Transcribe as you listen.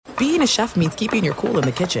being a chef means keeping your cool in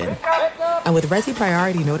the kitchen. And with Resi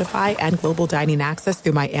Priority Notify and Global Dining Access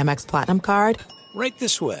through my Amex Platinum card, right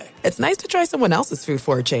this way. It's nice to try someone else's food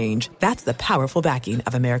for a change. That's the powerful backing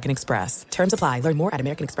of American Express. Terms apply. Learn more at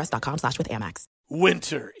americanexpress.com/withAmex.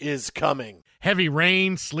 Winter is coming. Heavy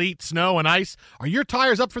rain, sleet, snow, and ice. Are your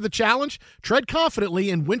tires up for the challenge? Tread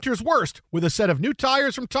confidently in winter's worst with a set of new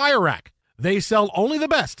tires from Tire Rack. They sell only the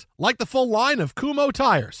best, like the full line of Kumho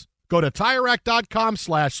tires. Go to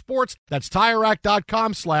TireRack.com/sports. That's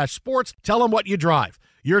TireRack.com/sports. Tell them what you drive.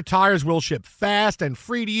 Your tires will ship fast and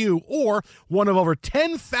free to you or one of over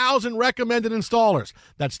 10,000 recommended installers.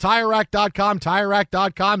 That's TireRack.com,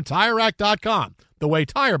 TireRack.com, TireRack.com. The way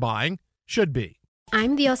tire buying should be.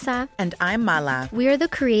 I'm Diosa. And I'm Mala. We are the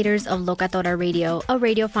creators of Locatora Radio, a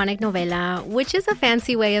radiophonic novela, which is a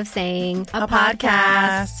fancy way of saying a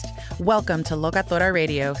podcast. Welcome to Locatora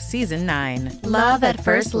Radio, Season 9. Love at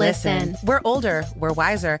first listen. We're older, we're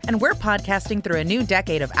wiser, and we're podcasting through a new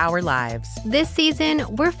decade of our lives. This season,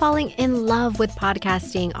 we're falling in love with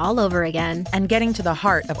podcasting all over again. And getting to the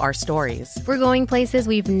heart of our stories. We're going places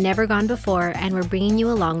we've never gone before, and we're bringing you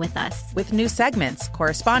along with us. With new segments,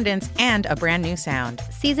 correspondence, and a brand new sound.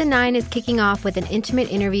 Season 9 is kicking off with an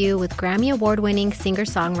intimate interview with Grammy Award-winning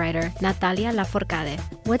singer-songwriter Natalia Lafourcade.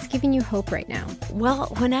 What's giving you hope right now?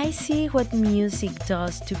 Well, when I see what music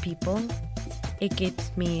does to people, it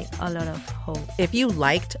gives me a lot of hope. If you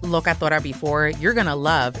liked Locatora before, you're going to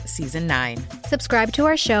love Season 9. Subscribe to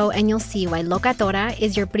our show and you'll see why Locatora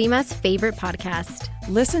is your prima's favorite podcast.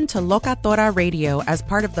 Listen to Locatora Radio as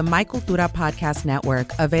part of the My Cultura Podcast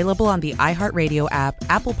Network, available on the iHeartRadio app,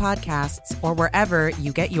 Apple Podcasts, or wherever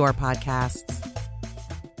you get your podcasts.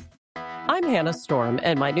 I'm Hannah Storm,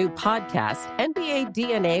 and my new podcast, NBA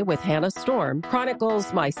DNA with Hannah Storm,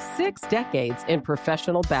 chronicles my 6 decades in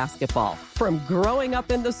professional basketball. From growing up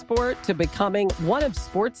in the sport to becoming one of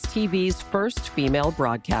sports TV's first female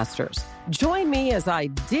broadcasters. Join me as I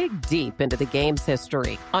dig deep into the game's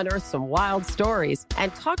history, unearth some wild stories,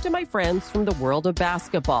 and talk to my friends from the world of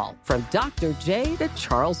basketball, from Dr. J to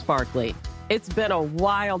Charles Barkley. It's been a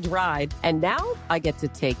wild ride, and now I get to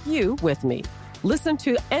take you with me. Listen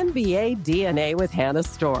to NBA DNA with Hannah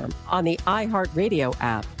Storm on the iHeartRadio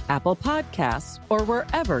app, Apple Podcasts, or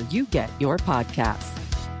wherever you get your podcasts.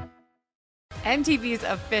 MTV's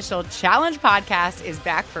official Challenge podcast is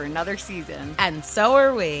back for another season. And so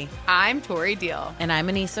are we. I'm Tori Deal. And I'm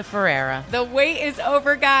Anissa Ferreira. The wait is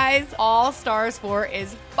over, guys. All Stars 4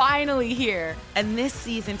 is finally here. And this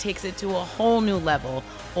season takes it to a whole new level.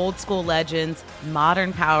 Old school legends,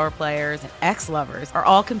 modern power players, and ex-lovers are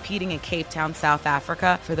all competing in Cape Town, South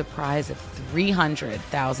Africa for the prize of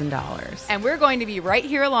 $300,000. And we're going to be right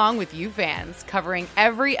here along with you fans, covering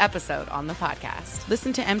every episode on the podcast.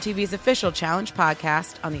 Listen to MTV's official Challenge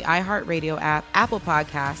podcast on the iHeartRadio app, Apple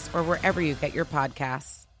Podcasts, or wherever you get your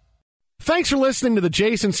podcasts. Thanks for listening to the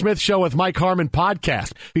Jason Smith Show with Mike Harmon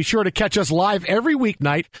podcast. Be sure to catch us live every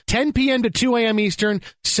weeknight, 10 p.m. to 2 a.m. Eastern,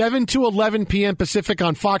 7 to 11 p.m. Pacific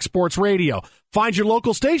on Fox Sports Radio. Find your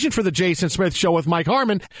local station for the Jason Smith Show with Mike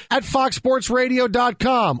Harmon at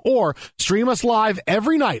foxsportsradio.com or stream us live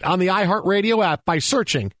every night on the iHeartRadio app by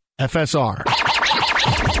searching FSR. Now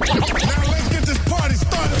let's get this party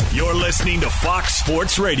started. You're listening to Fox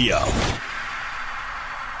Sports Radio.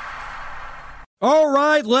 All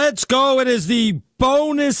right, let's go. It is the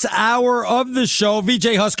bonus hour of the show.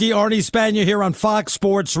 VJ Husky, Arnie Spanier here on Fox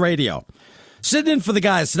Sports Radio. Sitting in for the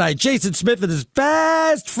guys tonight, Jason Smith and his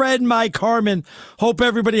best friend Mike Harmon. Hope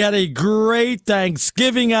everybody had a great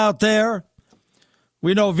Thanksgiving out there.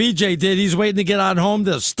 We know VJ did. He's waiting to get on home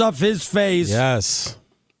to stuff his face.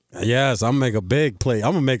 Yes, I'm gonna make a big plate.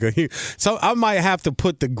 I'm gonna make a huge. So I might have to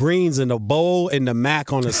put the greens in the bowl and the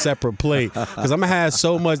mac on a separate plate because I'm gonna have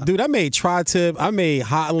so much. Dude, I made tri-tip. I made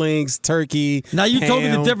hot links, turkey. Now you told me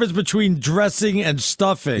the ham. difference between dressing and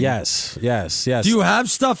stuffing. Yes. Do you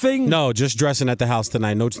have stuffing? No, just dressing at the house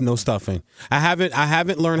tonight. No stuffing. I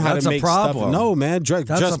haven't learned how That's to a make problem. stuffing. No, man, That's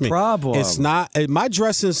trust a me. problem. It's not. My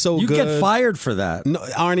dressing's so You good. get fired for that. No,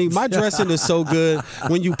 Arnie, my dressing is so good.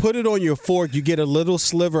 When you put it on your fork, you get a little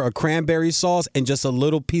sliver of cranberry sauce and just a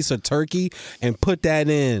little piece of turkey and put that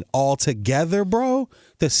in all together, bro.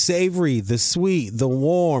 The savory, the sweet, the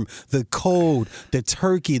warm, the cold, the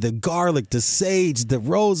turkey, the garlic, the sage, the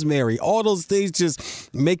rosemary, all those things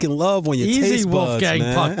just making love on your taste buds, Wolfgang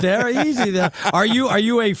man. Puck there. Easy there. Are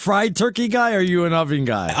you a fried turkey guy or are you an oven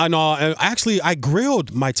guy? I know. Actually, I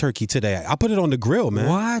grilled my turkey today. I put it on the grill, man.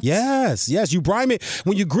 What? Yes. You brine it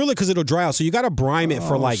when you grill it because it'll dry out. So you got to brine it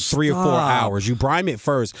for like 3 or 4 hours. You brine it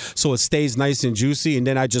first so it stays nice and juicy, and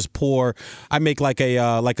then I make like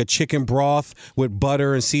a chicken broth with butter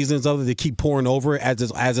batter and seasons of it to keep pouring over it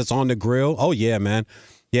as it's on the grill. Oh yeah, man.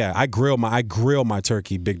 Yeah, I grill my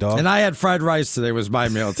turkey, big dog. And I had fried rice today. Was my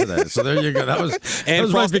meal today. So there you go. That was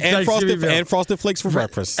frosted flakes for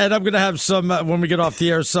breakfast. And I'm going to have some when we get off the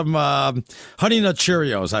air. Some Honey Nut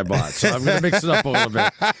Cheerios I bought. So I'm going to mix it up a little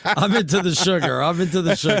bit. I'm into the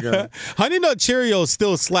sugar. Honey Nut Cheerios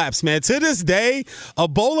still slaps, man. To this day, a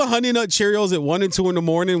bowl of Honey Nut Cheerios at 1 and 2 in the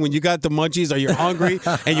morning when you got the munchies or you're hungry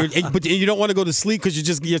and you don't want to go to sleep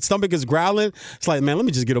because your stomach is growling. It's like, man, let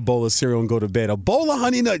me just get a bowl of cereal and go to bed. A bowl of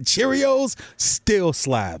Honey Nut Cheerios still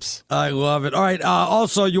slaps. I love it. All right.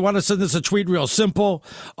 Also, you want to send us a tweet real simple.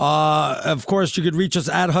 Of course, you could reach us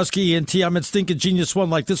at HuskyENT. I'm at Stinking Genius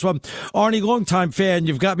One like this one. Arnie, longtime fan.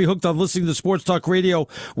 You've got me hooked on listening to Sports Talk Radio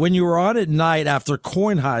when you were on at night after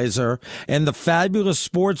Kornheiser and the Fabulous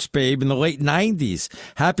Sports Babe in the late 90s.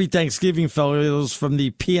 Happy Thanksgiving, fellows, from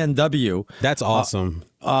the PNW. That's awesome.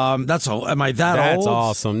 That's all. Am I that old? old? That's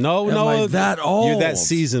awesome. No, Am I that old? You're that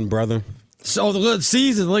seasoned, brother. So the good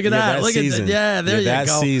season. Look at that. Look at that. Yeah, there you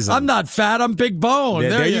go. Season. I'm not fat. I'm big bone. Yeah,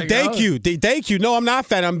 there you go. Thank you. No, I'm not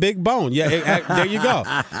fat. I'm big bone. Yeah, there you go.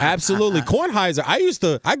 Absolutely.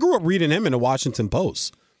 Kornheiser. I grew up reading him in the Washington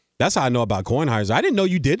Post. That's how I know about Kornheiser. I didn't know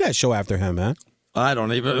you did that show after him, man. I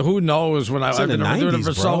don't even. Who knows? When I've been doing it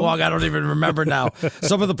for so long, I don't even remember now.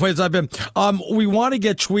 Some of the places I've been. We want to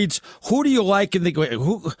get tweets. Who do you like in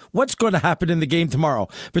the? What's going to happen in the game tomorrow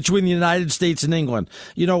between the United States and England?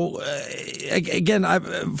 You know, again,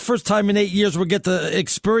 first time in 8 years we'll get to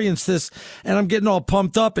experience this, and I'm getting all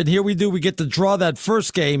pumped up. And here we do. We get to draw that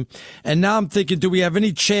first game, and now I'm thinking, do we have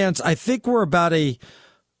any chance? I think we're about a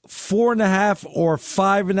 4.5 or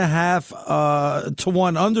 5.5 to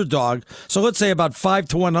 1 underdog. So let's say about 5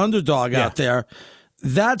 to 1 underdog out there.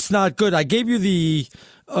 That's not good. I gave you the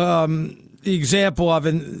example of,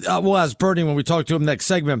 and we'll ask Bernie when we talk to him next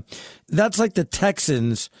segment. That's like the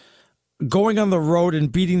Texans going on the road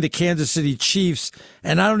and beating the Kansas City Chiefs,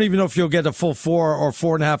 and I don't even know if you'll get a full 4 or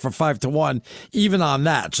 4.5 or 5 to 1 even on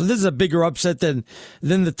that. So this is a bigger upset than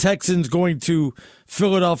the Texans going to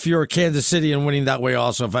Philadelphia or Kansas City and winning that way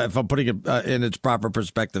also, if I'm putting it in its proper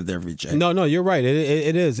perspective there, VJ. No, you're right.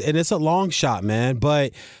 It is. And it's a long shot, man.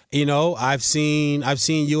 But, you know, I've seen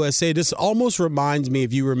USA. This almost reminds me,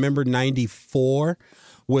 if you remember 94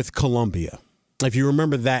 with Colombia. If you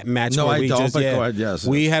remember that match, no, I don't. But go ahead. Yes,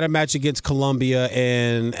 we had a match against Colombia,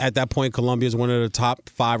 and at that point, Colombia is one of the top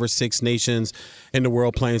 5 or 6 nations in the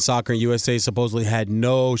world playing soccer, and USA supposedly had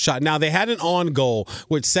no shot. Now, they had an on goal,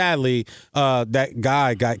 which sadly, that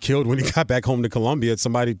guy got killed when he got back home to Colombia.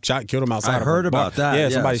 Somebody killed him outside of a bar. I heard about that. Yeah,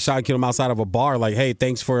 somebody shot and killed him outside of a bar, like, hey,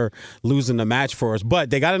 thanks for losing the match for us. But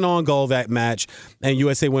they got an on goal that match, and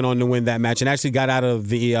USA went on to win that match and actually got out of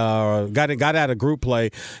the got out of group play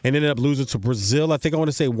and ended up losing to Brazil. I think I want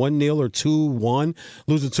to say 1-0 or 2-1,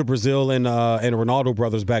 losing to Brazil and Ronaldo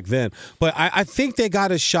brothers back then. But I think they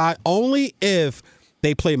got a shot only if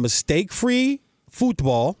they play mistake-free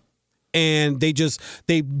football and they just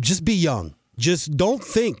be young. Just don't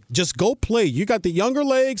think. Just go play. You got the younger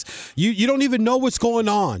legs. You don't even know what's going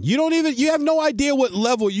on. You have no idea what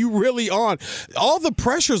level you really on. All the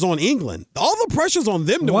pressure's on England. All the pressure's on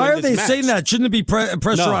them to win this match. Why are they saying that? Shouldn't it be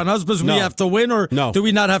pressure on us because we have to win? Or do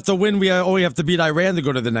we not have to win? We only have to beat Iran to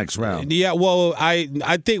go to the next round. Yeah, well, I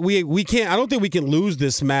think we can't. I don't think we can lose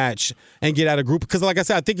this match and get out of group because, like I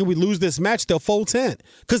said, I think if we lose this match, they'll fold 10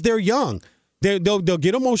 because they're young. They'll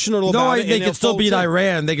get emotional about it. They can still beat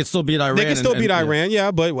Iran. They can still beat Iran. They can still beat Iran,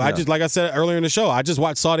 yeah. But I just, like I said earlier in the show, I just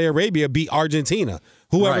watched Saudi Arabia beat Argentina.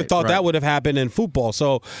 Whoever thought that would have happened in football?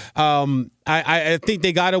 So I think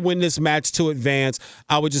they got to win this match to advance.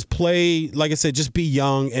 I would just play, like I said, just be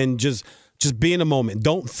young and just be in the moment.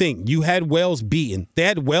 Don't think. You had Wales beaten. They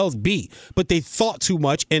had Wales beat, but they thought too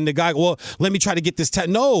much. And the guy, well, let me try to get this.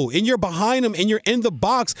 No, and you're behind them, and you're in the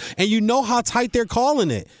box, and you know how tight they're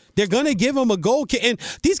calling it. They're going to give him a goal kick. And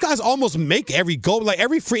these guys almost make every goal. Like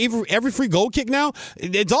every free goal kick now,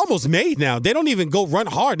 it's almost made now. They don't even go run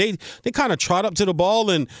hard. They kind of trot up to the ball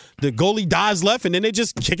and the goalie dives left and then they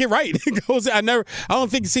just kick it right. It goes. I don't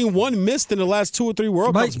think I've seen one missed in the last 2 or 3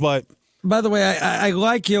 World Cups. But by the way, I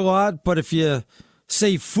like you a lot, but if you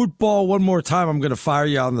say football one more time, I'm going to fire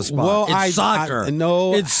you on the spot. Well, it's soccer.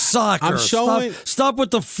 No, it's soccer. I'm showing. Stop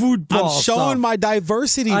with the football. I'm showing my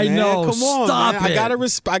diversity. I man. know. Come on, stop man. it.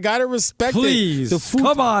 I gotta respect Please. it.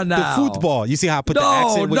 Come on now. The football. You see how I put the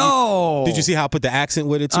accent with it? Did you see how I put the accent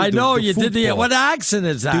with it too? I know you did. What accent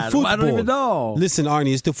is that? The football. I don't even know. Listen,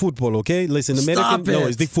 Arnie, it's the football. Okay, listen, American. No,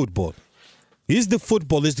 it's the football. It's the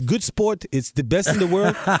football. It's the good sport. It's the best in the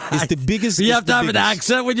world. It's the biggest. You have to have an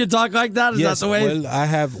accent when you talk like that? Is that the way? Well, I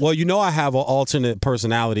have an alternate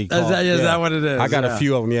personality. Is that what it is? I got a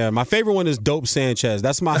few of them, yeah. My favorite one is Dope Sanchez.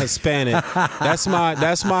 That's my Hispanic. That's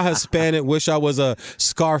my Hispanic. Wish I was a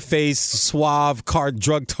Scarface, suave,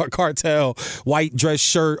 drug cartel, white dress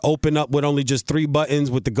shirt, open up with only just 3 buttons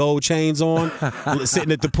with the gold chains on,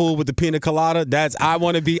 sitting at the pool with the pina colada. I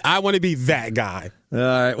want to be that guy. All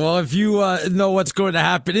right. Well, if you know what's going to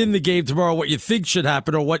happen in the game tomorrow, what you think should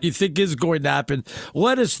happen or what you think is going to happen,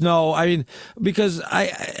 let us know. I mean, because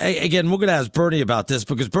again, we're going to ask Bernie about this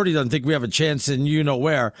because Bernie doesn't think we have a chance in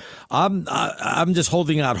where. I'm just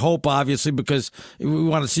holding out hope, obviously, because we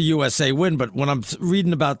want to see USA win. But when I'm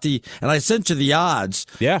reading about and I sent you the odds.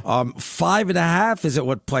 Yeah. 5.5 is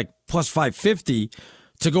like plus 550.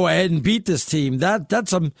 To go ahead and beat this team, those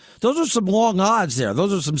are some long odds there.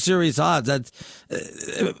 Those are some serious odds.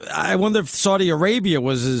 I wonder if Saudi Arabia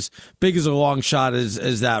was as big as a long shot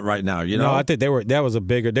as that right now. You know, no, I think they were a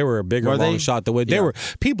bigger long shot.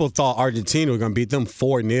 People thought Argentina were going to beat them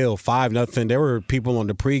 4-0, 5-0. There were people on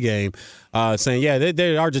the pregame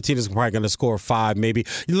saying, Argentina's probably going to score 5, maybe.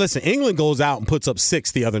 Listen, England goes out and puts up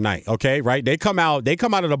 6 the other night. Okay, right? They come out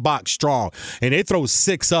of the box strong and they throw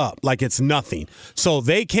 6 up like it's nothing. So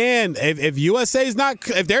they can, if USA's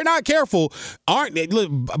if they're not careful,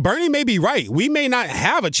 Bernie may be right. We may not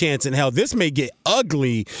have a chance in hell. This may get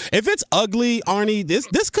ugly. If it's ugly, Arnie,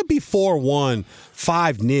 this could be 4-1.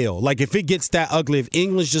 5-0. Like if it gets that ugly, if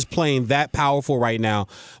England's just playing that powerful right now,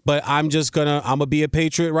 but I'm gonna be a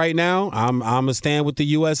Patriot right now. I'm gonna stand with the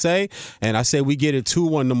USA, and I say we get it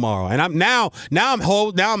 2-1 tomorrow. And I'm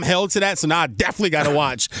held to that. So now I definitely gotta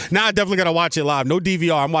watch. Now I definitely gotta watch it live. No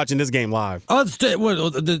DVR. I'm watching this game live. Oh, wait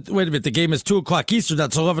a minute. The game is 2:00 Eastern.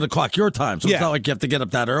 That's 11 o'clock your time. So it's not like you have to get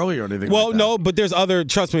up that early or anything. Well, like that. no, but there's other.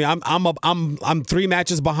 Trust me, I'm 3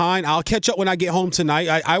 matches behind. I'll catch up when I get home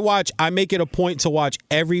tonight. I make it a point to watch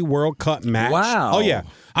every World Cup match. Wow. Oh, yeah.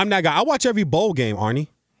 I'm that guy. I watch every bowl game, Arnie.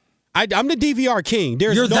 I'm the DVR king.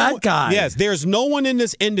 You're that guy. Yes. There's no one in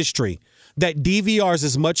this industry that DVRs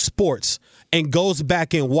as much sports and goes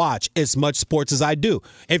back and watch as much sports as I do.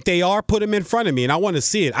 If they are, put them in front of me, and I want to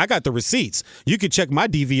see it. I got the receipts. You can check my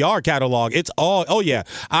DVR catalog. It's all,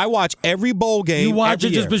 I watch every bowl game. You watch it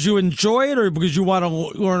just because you enjoy it or because you want to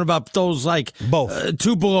learn about those, both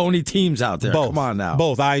 2 baloney teams out there? Both. Come on now.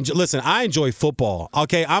 Both. I enjoy football,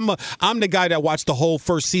 okay? I'm the guy that watched the whole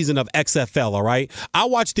first season of XFL, all right? I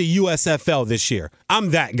watched the USFL this year.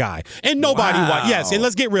 I'm that guy. And nobody watched. Yes, and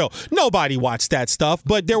let's get real. Nobody watched that stuff,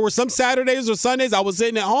 but there were some Saturdays or Sundays I was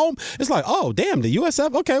sitting at home. It's like, oh, damn, the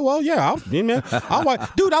USF? Okay, well, yeah.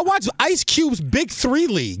 I watch Ice Cube's Big 3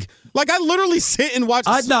 League. Like, I literally sit and watch.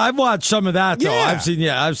 I've watched some of that, though. Yeah. I've seen.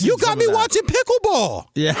 You got me watching pickleball.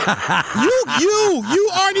 Yeah.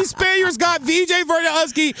 you, Arnie Spaniers got VJ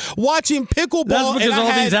Husky watching pickleball. That's because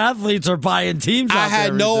all these athletes are buying teams out there. I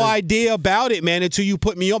had no idea about it, man, until you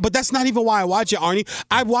put me on. But that's not even why I watch it, Arnie.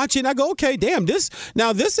 I watch it and I go, okay, damn, this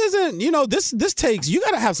isn't, this takes, you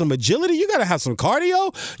got to have some agility. You got to have some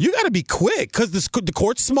cardio. You got to be quick because the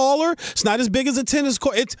court's smaller. It's not as big as a tennis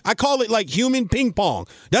court. I call it like human ping pong.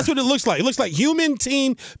 That's what it looks like. It looks like human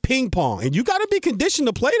team ping pong. And you got to be conditioned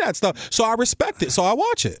to play that stuff. So I respect it. So I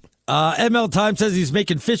watch it. ML Time says he's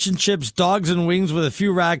making fish and chips, dogs and wings with a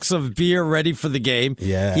few racks of beer ready for the game.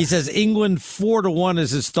 Yeah. He says England 4-1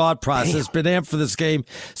 is his thought process. Been amped for this game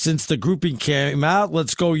since the grouping came out.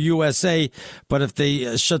 Let's go USA. But if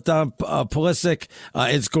they shut down Pulisic,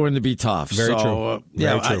 it's going to be tough. Very true.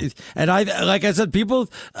 Very true. Like I said, people,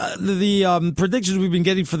 the predictions we've been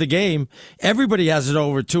getting for the game, everybody has it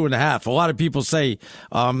over 2.5. A lot of people say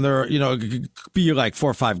it could be like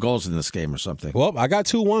 4 or 5 goals in this game or something. Well, I got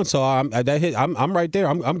 2-1, so I'm right there.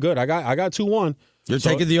 I'm good. I got 2-1. You're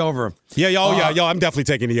taking the over. Yeah, I'm definitely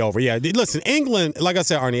taking the over. Yeah, listen, England, like I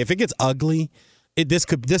said, Arnie, if it gets ugly, this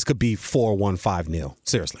could be 4-1, 5-0.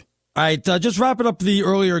 Seriously. All right, just wrapping up the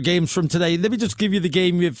earlier games from today. Let me just give you the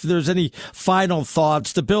game if there's any final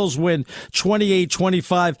thoughts. The Bills win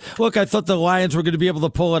 28-25. Look, I thought the Lions were going to be able to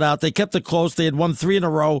pull it out. They kept it close. They had won 3 in a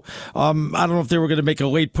row. I don't know if they were going to make a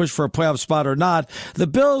late push for a playoff spot or not. The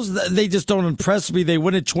Bills, they just don't impress me. They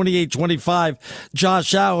win it 28-25.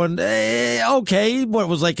 Josh Allen, okay. What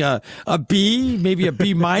was like a B, maybe a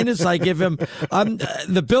B minus I give him.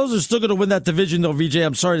 The Bills are still going to win that division though, VJ.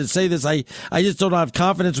 I'm sorry to say this. I just don't have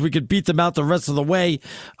confidence we can could beat them out the rest of the way.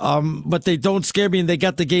 But they don't scare me, and they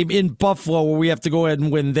got the game in Buffalo where we have to go ahead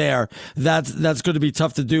and win there. That's going to be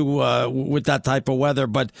tough to do with that type of weather.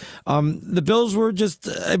 But the Bills were just,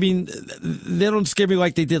 I mean, they don't scare me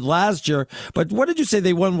like they did last year. But what did you say?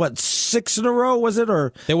 They won, 6 in a row, was it?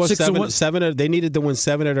 Or they won seven. They needed to win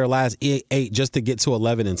 7 of their last 8 just to get to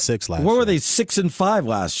 11-6 last year. What were they, 6-5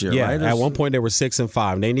 last year? Yeah, right? At one point they were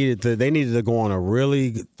 6-5. They needed to go on a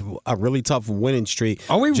really tough winning streak.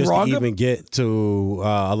 Are we just wrong to even get to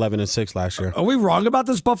 11-6 last year? Are we wrong about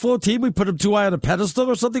this Buffalo team? We put them too high on a pedestal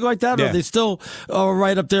or something like that? Yeah. Or are they still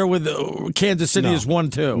right up there with Kansas City as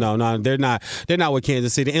 1-2? No, they're not. They're not with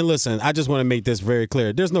Kansas City. And listen, I just want to make this very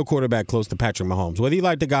clear. There's no quarterback close to Patrick Mahomes. Whether you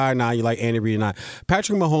like the guy or not, you like Andy Reid or not,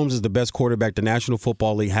 Patrick Mahomes is the best quarterback the National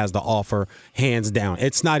Football League has to offer, hands down.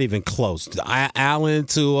 It's not even close. Allen,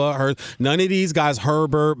 Tua, none of these guys,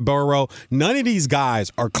 Herbert, Burrow, none of these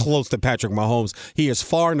guys are close to Patrick Mahomes. He is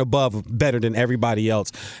far and above better than everybody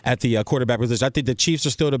else at the quarterback position. I think the Chiefs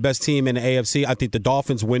are still the best team in the AFC. I think the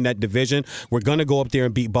Dolphins win that division. We're going to go up there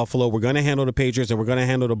and beat Buffalo. We're going to handle the Patriots, and we're going to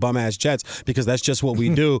handle the bum-ass Jets because that's just what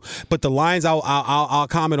we do. But the Lions, I'll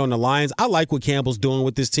comment on the Lions. I like what Campbell's doing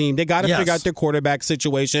with this team. They got to figure out their quarterback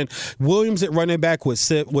situation. Williams at running back with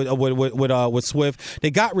Swift.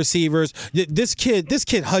 They got receivers. This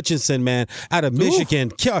kid Hutchinson, man, out of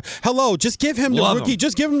Michigan. Hello, just give him the rookie.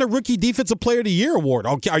 Just give him the rookie defensive player of the year award.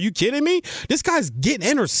 Okay, are you kidding me? This guy's getting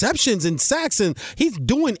interceptions and sacks, and he's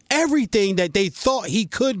doing everything that they thought he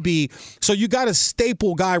could be. So you got a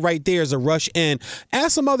staple guy right there as a rush in.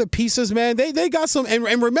 Add some other pieces, man. They got some, and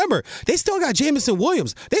remember, they still got Jamison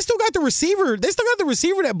Williams. They still got the receiver. They still got the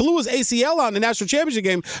receiver that blew his ACL out in the national championship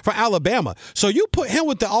game for Alabama. So you put him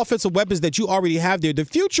with the offensive weapons that you already have there. The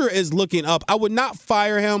future is looking up. I would not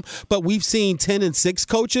fire him, but we've seen 10-6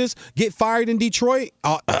 coaches get fired in Detroit.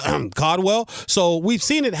 Caldwell. So we've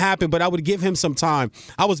seen it happen, but I would give him some time.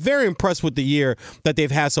 I was very impressed with the year that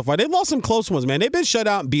they've had so far. They lost some close ones, man. They've been shut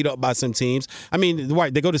out and beat up by some teams. I mean,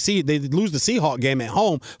 right? They lose the Seahawks game at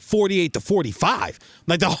home, 48-45.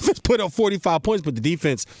 Like the offense put up 45 points, but the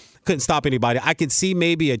defense couldn't stop anybody. I could see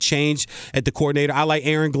maybe a change at the coordinator. I like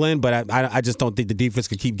Aaron Glenn, but I just don't think the defense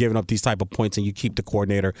could keep giving up these type of points and you keep the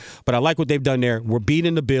coordinator. But I like what they've done there. We're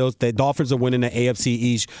beating the Bills. The Dolphins are winning the AFC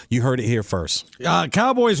East. You heard it here first.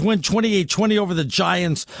 Cowboys win 28-20 over the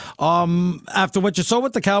Giants. After what you saw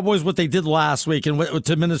with the Cowboys, what they did last week, and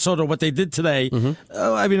to Minnesota, what they did today,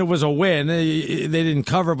 I mean, it was a win. They didn't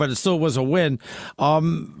cover, but it still was a win.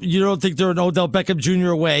 You don't think they're an Odell Beckham Jr.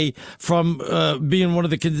 away from being one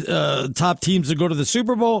of the top teams to go to the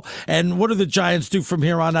Super Bowl? And what do the Giants do from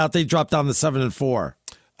here on out? They drop down to 7-4.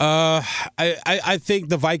 I think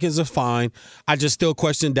the Vikings are fine. I just still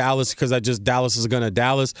question Dallas because Dallas is going to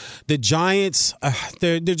Dallas. The Giants,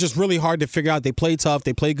 they're just really hard to figure out. They play tough.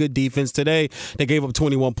 They play good defense. Today, they gave up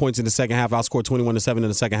 21 points in the second half. Outscored 21-7 in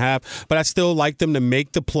the second half. But I still like them to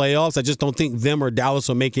make the playoffs. I just don't think them or Dallas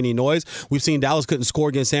will make any noise. We've seen Dallas couldn't score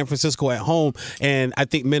against San Francisco at home, and I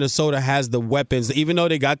think Minnesota has the weapons. Even though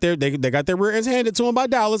they got their rear ends handed to them by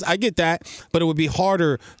Dallas, I get that. But it would be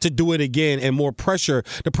harder to do it again and more pressure.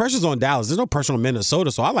 The pressure's on Dallas. There's no pressure on Minnesota,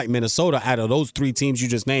 so I like Minnesota out of those 3 teams you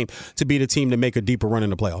just named to be the team to make a deeper run in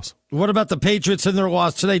the playoffs. What about the Patriots in their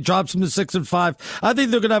loss today? Drops them to 6-5. I think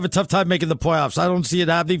they're going to have a tough time making the playoffs. I don't see it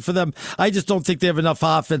happening for them. I just don't think they have enough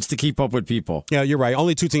offense to keep up with people. Yeah, you're right.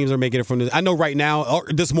 Only 2 teams are making it from this. I know right now,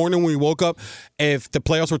 this morning when we woke up, if the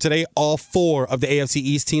playoffs were today, all 4 of the AFC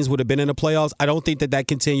East teams would have been in the playoffs. I don't think that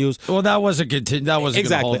continues. Well, that wasn't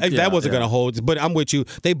exactly. That wasn't going to hold. But I'm with you.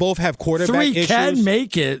 They both have quarterback issues. 3 can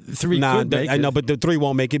make it. 3 could make it. I know, but the 3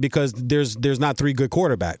 won't make it because there's not 3 good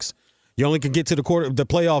quarterbacks. You only can get to the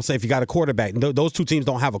playoffs if you got a quarterback. Those 2 teams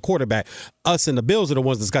don't have a quarterback. Us and the Bills are the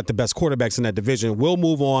ones that's got the best quarterbacks in that division. We'll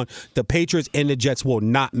move on. The Patriots and the Jets will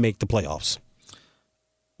not make the playoffs.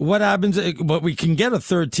 What happens? But we can get a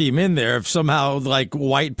 3rd team in there if somehow like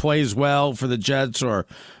White plays well for the Jets, or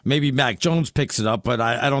maybe Mac Jones picks it up. But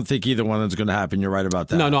I don't think either one is going to happen. You're right about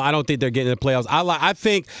that. No, I don't think they're getting in the playoffs. I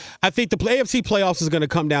think the AFC playoffs is going to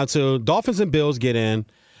come down to Dolphins and Bills get in.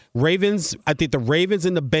 Ravens, I think the Ravens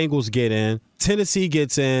and the Bengals get in. Tennessee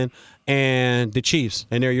gets in, and the Chiefs,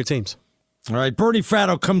 and they're your teams. All right, Bernie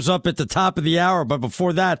Fratto comes up at the top of the hour, but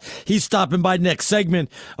before that, he's stopping by next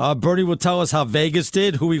segment. Bernie will tell us how Vegas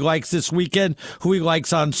did, who he likes this weekend, who he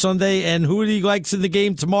likes on Sunday, and who he likes in the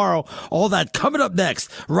game tomorrow. All that coming up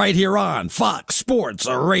next, right here on Fox Sports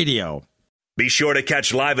Radio. Be sure to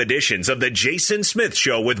catch live editions of The Jason Smith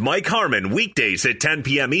Show with Mike Harmon weekdays at 10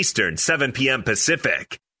 p.m. Eastern, 7 p.m.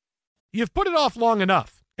 Pacific. You've put it off long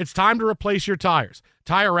enough. It's time to replace your tires.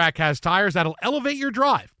 Tire Rack has tires that'll elevate your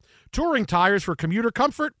drive. Touring tires for commuter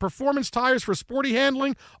comfort, performance tires for sporty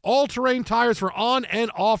handling, all-terrain tires for on- and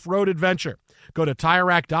off-road adventure. Go to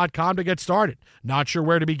TireRack.com to get started. Not sure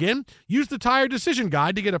where to begin? Use the Tire Decision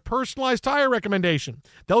Guide to get a personalized tire recommendation.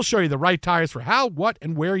 They'll show you the right tires for how, what,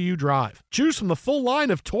 and where you drive. Choose from the full line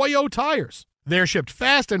of Toyo tires. They're shipped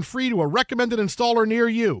fast and free to a recommended installer near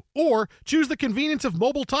you. Or choose the convenience of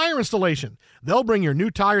mobile tire installation. They'll bring your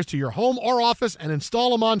new tires to your home or office and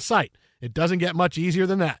install them on site. It doesn't get much easier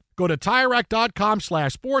than that. Go to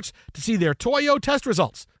TireRack.com/sports to see their Toyo test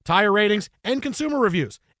results, tire ratings, and consumer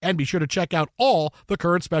reviews. And be sure to check out all the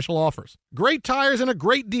current special offers. Great tires and a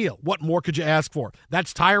great deal. What more could you ask for?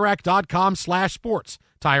 That's TireRack.com/sports.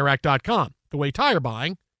 TireRack.com, the way tire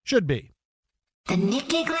buying should be. The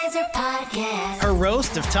Nikki Glaser Podcast. Her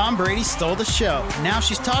roast of Tom Brady stole the show. Now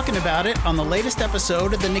she's talking about it on the latest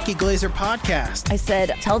episode of the Nikki Glaser Podcast. I said,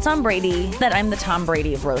 tell Tom Brady that I'm the Tom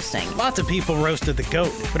Brady of roasting. Lots of people roasted the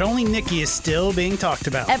GOAT, but only Nikki is still being talked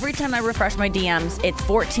about. Every time I refresh my DMs, it's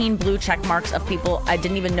 14 blue check marks of people I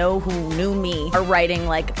didn't even know who knew me are writing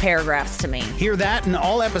like paragraphs to me. Hear that in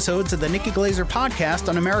all episodes of the Nikki Glaser Podcast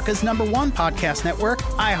on America's #1 podcast network,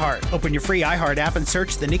 iHeart. Open your free iHeart app and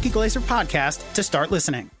search the Nikki Glaser Podcast to start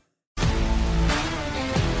listening.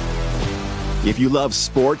 If you love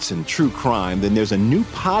sports and true crime, then there's a new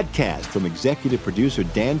podcast from executive producer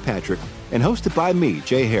Dan Patrick and hosted by me,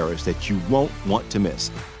 Jay Harris, that you won't want to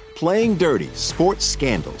miss. Playing Dirty: Sports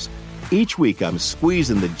Scandals. Each week, I'm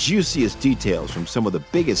squeezing the juiciest details from some of the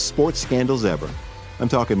biggest sports scandals ever. I'm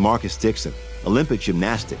talking Marcus Dixon, Olympic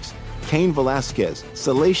gymnastics, Cain Velasquez,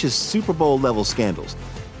 salacious Super Bowl-level scandals.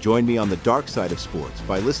 Join me on the dark side of sports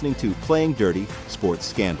by listening to Playing Dirty: Sports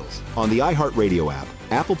Scandals on the iHeartRadio app,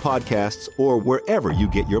 Apple Podcasts, or wherever you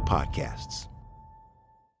get your podcasts.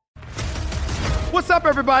 What's up,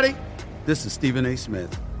 everybody? This is Stephen A.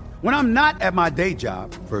 Smith. When I'm not at my day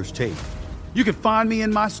job, First Take, you can find me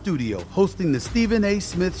in my studio hosting the Stephen A.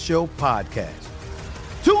 Smith Show podcast.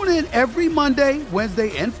 Tune in every Monday,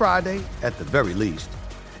 Wednesday, and Friday, at the very least,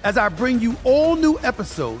 as I bring you all new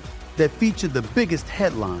episodes that feature the biggest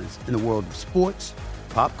headlines in the world of sports,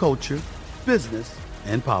 pop culture, business,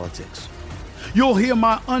 and politics. You'll hear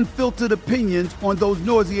my unfiltered opinions on those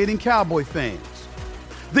nauseating Cowboy fans,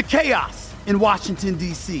 the chaos in Washington,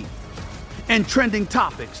 D.C., and trending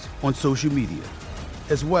topics on social media,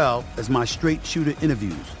 as well as my straight shooter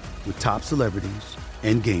interviews with top celebrities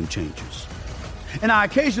and game changers. And I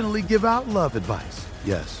occasionally give out love advice.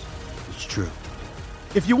 Yes, it's true.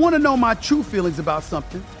 If you want to know my true feelings about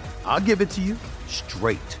something, I'll give it to you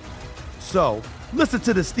straight. So, listen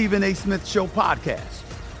to the Stephen A. Smith Show podcast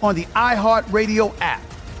on the iHeartRadio app,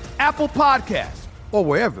 Apple Podcasts, or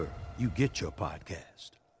wherever you get your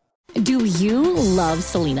podcast. Do you love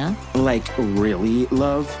Selena? Like, really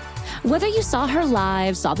love? Whether you saw her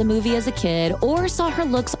live, saw the movie as a kid, or saw her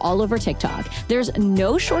looks all over TikTok, there's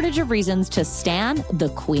no shortage of reasons to stan the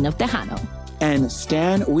Queen of Tejano. And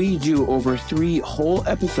Stan, we do over 3 whole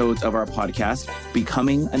episodes of our podcast,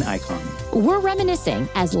 Becoming an Icon. We're reminiscing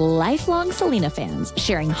as lifelong Selena fans,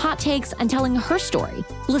 sharing hot takes and telling her story.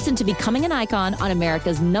 Listen to Becoming an Icon on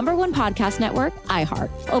America's #1 podcast network,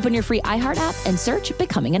 iHeart. Open your free iHeart app and search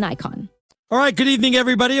Becoming an Icon. All right, good evening,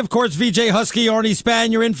 everybody. Of course, VJ Husky, Arnie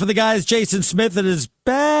Span, you're in for the guys, Jason Smith and his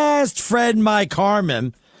best friend, Mike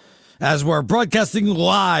Harmon, as we're broadcasting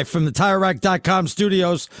live from the TireRack.com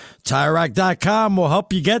studios. TireRack.com will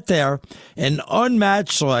help you get there. An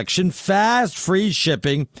unmatched selection, fast, free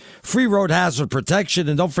shipping, free road hazard protection,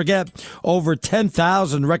 and don't forget, over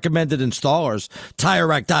 10,000 recommended installers.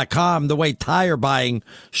 TireRack.com, the way tire buying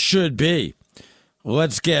should be.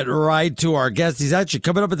 Let's get right to our guest. He's actually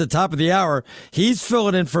coming up at the top of the hour. He's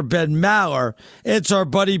filling in for Ben Maller. It's our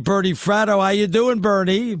buddy Bernie Fratto. How you doing,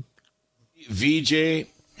 Bernie? VJ,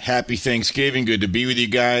 happy Thanksgiving. Good to be with you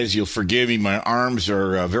guys. You'll forgive me. My arms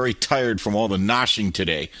are very tired from all the noshing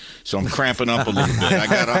today, so I'm cramping up a little bit.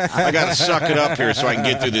 I gotta suck it up here so I can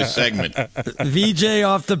get through this segment. VJ,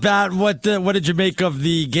 off the bat, what did you make of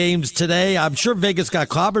the games today? I'm sure Vegas got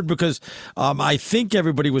clobbered because I think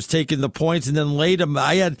everybody was taking the points, and then laid them.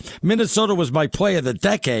 I had Minnesota was my play of the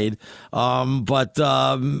decade, but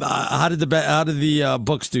how did the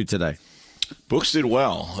books do today? Books did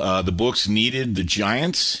well. The books needed the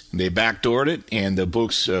Giants. They backdoored it, and the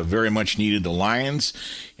books very much needed the Lions,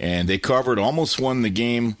 and they covered, almost won the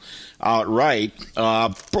game outright.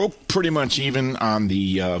 Broke pretty much even on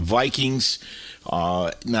the Vikings.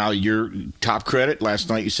 Now, your top credit last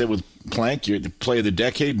night, you said with Plank, you're the play of the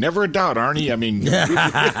decade. Never a doubt, Arnie. I mean, and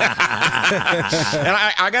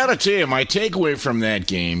I got to tell you, my takeaway from that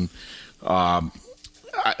game,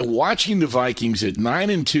 watching the Vikings at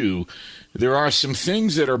 9-2, there are some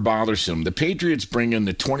things that are bothersome. The Patriots bring in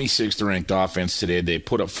the 26th ranked offense today. They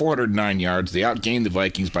put up 409 yards. They outgained the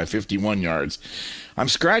Vikings by 51 yards. I'm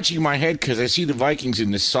scratching my head because I see the Vikings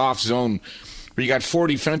in this soft zone where you got 4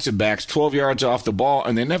 defensive backs, 12 yards off the ball,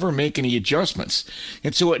 and they never make any adjustments.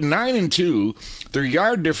 And so at 9-2, their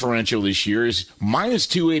yard differential this year is minus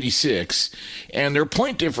 286, and their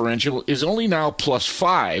point differential is only now plus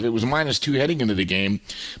 5. It was minus 2 heading into the game.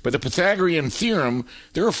 But the Pythagorean theorem,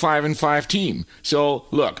 they're a 5-5 team. So,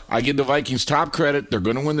 look, I give the Vikings top credit. They're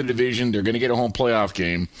going to win the division. They're going to get a home playoff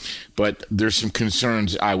game. But there's some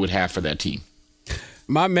concerns I would have for that team.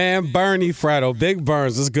 My man, Bernie Fratto. Big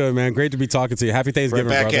Burns. That's good, man. Great to be talking to you. Happy Thanksgiving,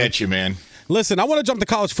 right back brother. at you, man. Listen, I want to jump to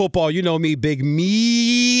college football. You know me, big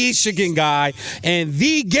Michigan guy. And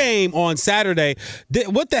the game on Saturday,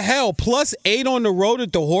 what the hell? +8 on the road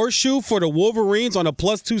at the Horseshoe for the Wolverines on a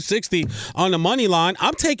 +260 on the money line.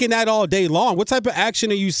 I'm taking that all day long. What type of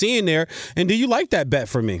action are you seeing there? And do you like that bet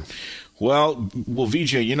for me? Well,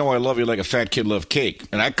 VJ, you know I love you like a fat kid love cake.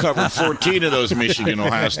 And I covered 14 of those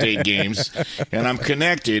Michigan-Ohio State games. And I'm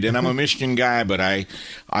connected, and I'm a Michigan guy, but I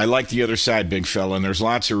like the other side, big fella, and there's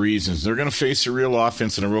lots of reasons. They're going to face a real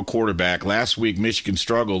offense and a real quarterback. Last week, Michigan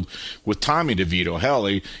struggled with Tommy DeVito. Hell,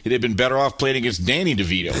 they'd have been better off playing against Danny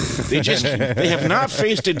DeVito. They have not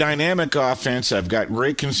faced a dynamic offense. I've got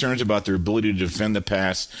great concerns about their ability to defend the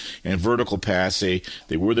pass and vertical pass. They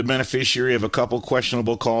were the beneficiary of a couple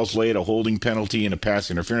questionable calls late, a holding penalty and a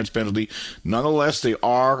pass interference penalty. Nonetheless, they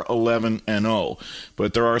are 11-0.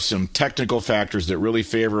 But there are some technical factors that really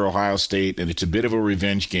favor Ohio State, and it's a bit of a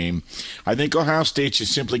revenge game. I think Ohio State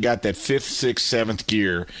just simply got that 5th, 6th, 7th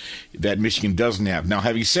gear that Michigan doesn't have. Now,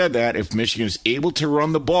 having said that, if Michigan is able to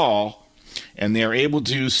run the ball and they're able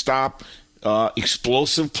to stop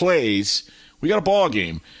explosive plays, we got a ball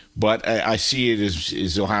game. But I see it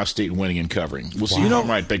as Ohio State winning and covering. We'll see if I'm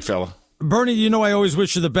right, big fella. Bernie, you know I always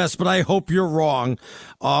wish you the best, but I hope you're wrong.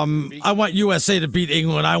 I want USA to beat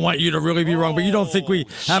England. I want you to really be wrong, but you don't think we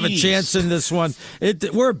have a chance in this one?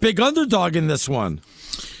 We're a big underdog in this one.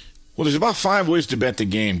 Well, there's about 5 ways to bet the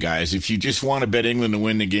game, guys. If you just want to bet England to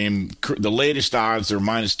win the game, the latest odds are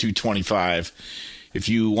minus 225. If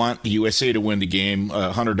you want the USA to win the game,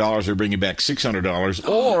 $100 will bring you back $600.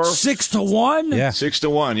 Or 6-1? Yeah.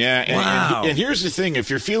 6-1, yeah. Wow. And here's the thing. If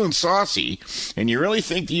you're feeling saucy and you really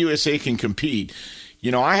think the USA can compete, you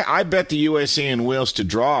know, I bet the USA and Wales to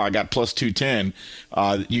draw. I got plus 210.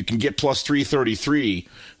 You can get plus 333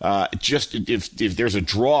 just if there's a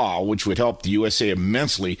draw, which would help the USA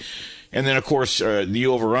immensely. And then, of course, the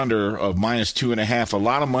over-under of minus 2.5. A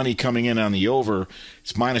lot of money coming in on the over.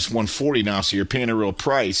 It's minus 140 now, so you're paying a real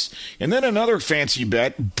price. And then another fancy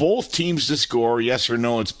bet, both teams to score, yes or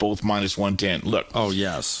no, it's both minus 110. Look. Oh,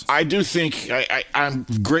 yes. I do think I'm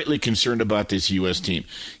greatly concerned about this U.S. team.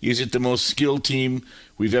 Is it the most skilled team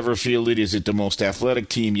we've ever fielded? Is it the most athletic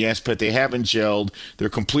team? Yes, but they haven't gelled. They're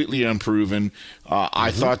completely unproven. I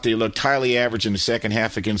thought they looked highly average in the second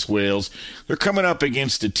half against Wales. They're coming up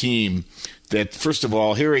against a team that, first of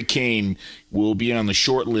all, Harry Kane will be on the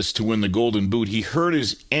short list to win the Golden Boot. He hurt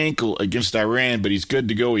his ankle against Iran, but he's good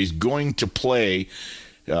to go. He's going to play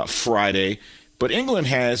Friday. But England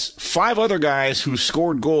has 5 other guys who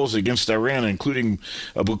scored goals against Iran, including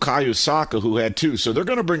Bukayo Saka, who had 2. So they're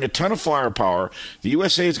going to bring a ton of firepower. The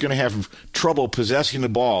USA is going to have trouble possessing the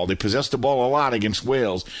ball. They possessed the ball a lot against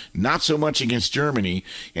Wales, not so much against Germany.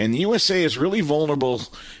 And the USA is really vulnerable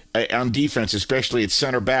on defense, especially at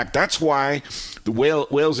center back. That's why the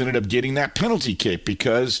Wales ended up getting that penalty kick,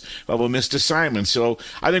 because of a missed assignment. So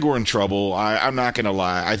I think we're in trouble. I'm not going to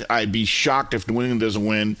lie. I'd be shocked if New England doesn't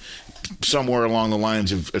win. Somewhere along the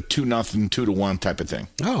lines of a 2-0, 2-1 type of thing.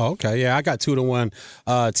 Oh, okay. Yeah, I got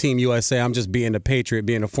 2-1 Team USA. I'm just being a patriot,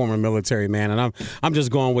 being a former military man, and I'm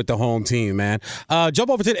just going with the home team, man. Jump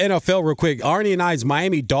over to the NFL real quick. Arnie and I's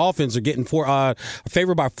Miami Dolphins are getting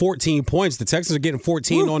favored by 14 points. The Texans are getting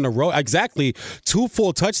 14 on the road. Exactly 2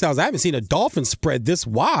 full touchdowns. I haven't seen a Dolphins spread this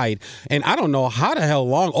wide, and I don't know how the hell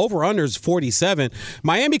long. Over-under is 47.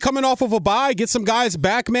 Miami coming off of a bye. Get some guys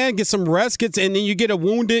back, man. Get some rest. And then you get a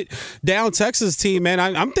wounded down Texas team, man.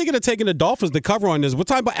 I'm thinking of taking the Dolphins to cover on this. What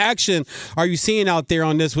type of action are you seeing out there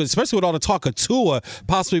on this, especially with all the talk of Tua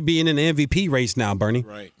possibly being in the MVP race now, Bernie?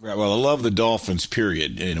 Right. Well, I love the Dolphins,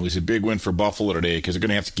 period. And it was a big win for Buffalo today because they're going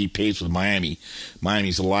to have to keep pace with Miami.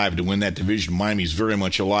 Miami's alive to win that division. Miami's very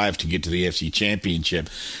much alive to get to the AFC Championship.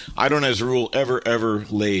 I don't, as a rule, ever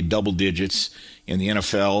lay double digits in the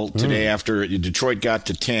NFL. Today, after Detroit got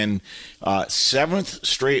to 10, 7th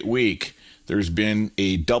straight week, there's been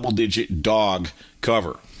a double-digit dog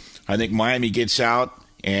cover. I think Miami gets out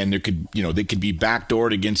and they could be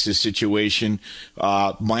backdoored against this situation.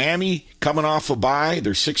 Miami coming off a bye,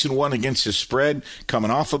 they're 6-1 against the spread,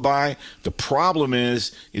 coming off a bye. The problem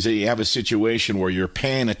is that you have a situation where you're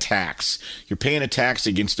paying a tax. You're paying a tax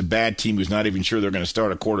against a bad team who's not even sure they're going to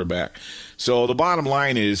start a quarterback. So the bottom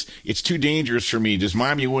line is, it's too dangerous for me. Does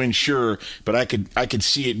Miami win? Sure, but I could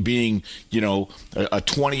see it being, a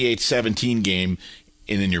 28-17 game,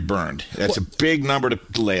 and then you're burned. That's a big number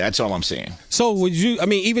to lay. That's all I'm saying. So would you? I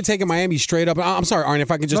mean, even taking Miami straight up. I'm sorry, Arnie,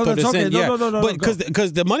 if I could just throw this in. No, but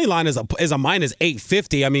because the money line is a minus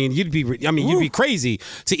 850. I mean, you'd be crazy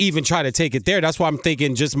to even try to take it there. That's why I'm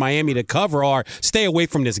thinking just Miami to cover or stay away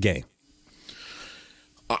from this game.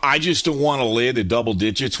 I just don't want to lay the double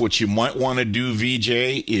digits. What you might want to do,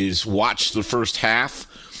 VJ, is watch the first half.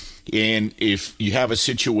 And if you have a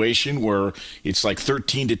situation where it's like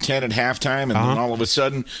 13-10 at halftime, and then all of a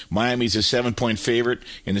sudden Miami's a 7-point favorite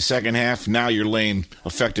in the second half, now you're laying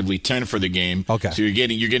effectively 10 for the game. Okay. So you're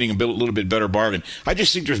getting a little bit better bargain. I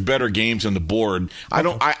just think there's better games on the board. I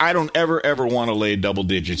don't ever want to lay double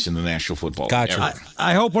digits in the National Football League. Gotcha.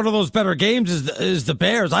 I hope one of those better games is the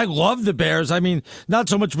Bears. I love the Bears. I mean, not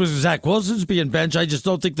so much with Zach Wilson's being benched. I just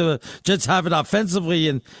don't think the Jets have it offensively,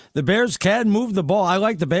 and the Bears can move the ball. I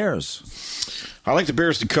like the Bears. I like the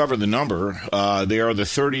Bears to cover the number. They are the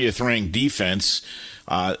 30th ranked defense.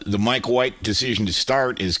 The Mike White decision to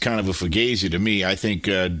start is kind of a fugazi to me. I think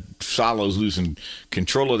Salo's losing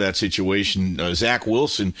control of that situation. Zach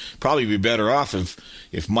Wilson probably be better off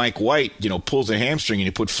if Mike White, pulls a hamstring and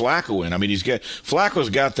you put Flacco in. I mean, Flacco's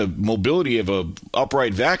got the mobility of a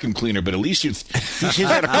upright vacuum cleaner, but at least he's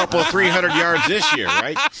had a couple of 300 yards this year,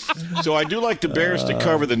 right? So I do like the Bears to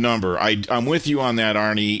cover the number. I'm with you on that,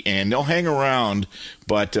 Arnie, and they'll hang around,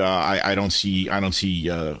 but I don't see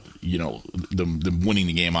them winning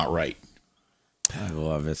the game outright. I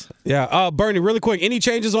love it. Yeah, Bernie, really quick, any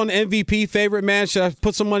changes on the MVP favorite, man? Should I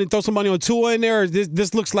throw some money on Tua in there? Or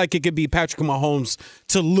this looks like it could be Patrick Mahomes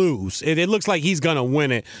to lose. It looks like he's gonna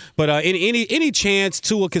win it. But any chance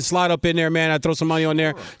Tua can slide up in there, man? I throw some money on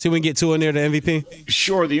there, see if we can get Tua in there to MVP.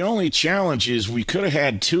 Sure. The only challenge is we could have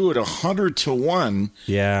had Tua at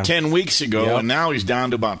 100-1 10 weeks ago, and now he's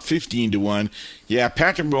down to about 15-1. Yeah,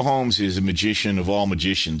 Patrick Mahomes is a magician of all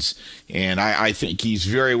magicians, and I think he's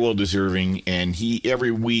very well deserving. And he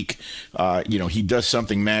every week, he does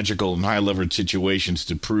something magical in high leverage situations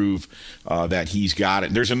to prove that he's got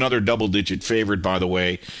it. There's another double-digit favorite, by the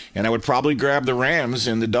way, and I would probably grab the Rams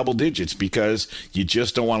in the double digits because you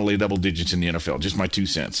just don't want to lay double digits in the NFL. Just my 2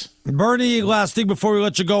 cents. Bernie, last thing before we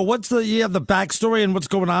let you go, you have the backstory and what's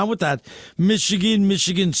going on with that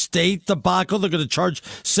Michigan State debacle? They're going to charge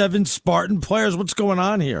 7 Spartan players. What's going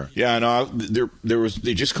on here? Yeah, no,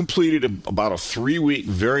 they just completed about a 3-week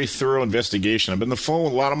very thorough investigation. I've been on the phone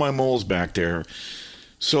with a lot of my moles back there.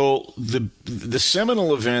 So the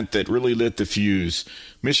seminal event that really lit the fuse,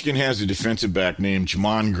 Michigan has a defensive back named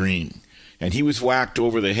Jamon Green. And he was whacked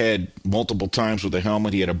over the head multiple times with a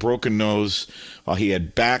helmet. He had a broken nose. He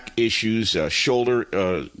had back issues, shoulder,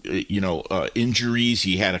 injuries.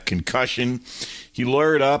 He had a concussion. He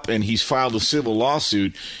lawyered up, and he's filed a civil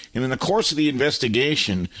lawsuit. And in the course of the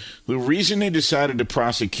investigation, the reason they decided to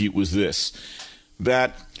prosecute was this,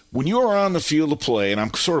 that when you are on the field of play, and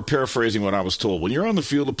I'm sort of paraphrasing what I was told, when you're on the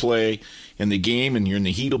field of play in the game and you're in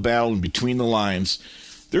the heat of battle and between the lines,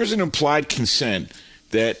 there's an implied consent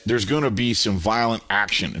that there's going to be some violent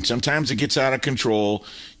action. And sometimes it gets out of control.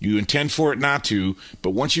 You intend for it not to, but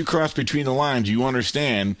once you cross between the lines, you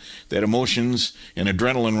understand that emotions and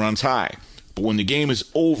adrenaline runs high. But when the game is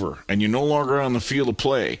over and you're no longer on the field of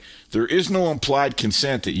play, there is no implied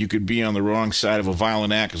consent that you could be on the wrong side of a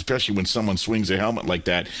violent act, especially when someone swings a helmet like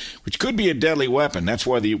that, which could be a deadly weapon. That's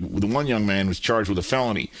why the one young man was charged with a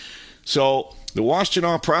felony. So the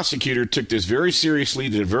Washtenaw prosecutor took this very seriously,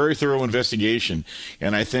 did a very thorough investigation,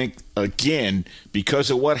 and I think, again, because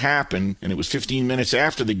of what happened, and it was 15 minutes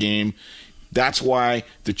after the game, that's why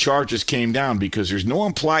the charges came down, because there's no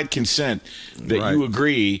implied consent that you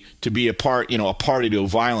agree to be a party to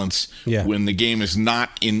violence when the game is not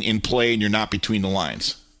in play and you're not between the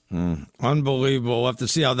lines. Unbelievable. We'll have to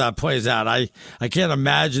see how that plays out. I can't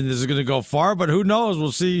imagine this is going to go far, but who knows?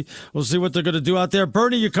 We'll see what they're going to do out there.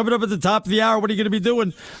 Bernie, you're coming up at the top of the hour. What are you going to be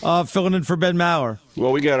doing filling in for Ben Maurer?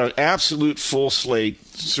 Well, we got an absolute full slate.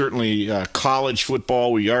 Certainly college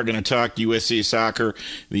football. We are going to talk USA soccer,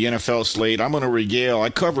 the NFL slate. I'm going to regale. I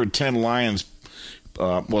covered 10 Lions.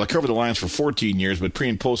 I covered the Lions for 14 years, but pre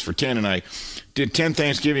and post for 10, and I did 10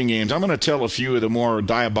 Thanksgiving games. I'm going to tell a few of the more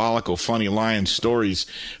diabolical, funny Lions stories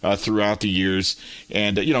throughout the years.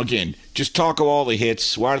 And, again, just talk of all the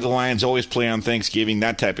hits. Why do the Lions always play on Thanksgiving?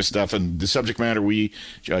 That type of stuff. And the subject matter we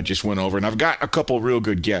just went over. And I've got a couple real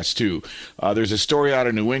good guests, too. There's a story out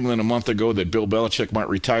of New England a month ago that Bill Belichick might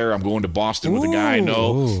retire. I'm going to Boston with a guy I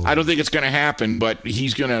know. I don't think it's going to happen, but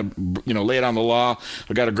he's going to, lay it on the law.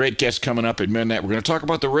 I've got a great guest coming up at midnight. We're going to talk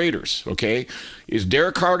about the Raiders, okay? Is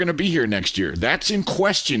Derek Carr going to be here next year? That's in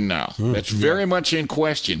question now. That's very much in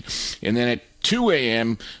question. And then at 2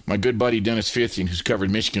 a.m., my good buddy Dennis Fithian, who's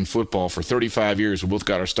covered Michigan football for 35 years, we both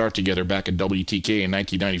got our start together back at WTK in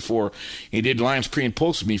 1994. He did Lions pre and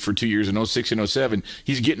post with me for 2 years in 06 and 07.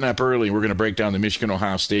 He's getting up early, and we're going to break down the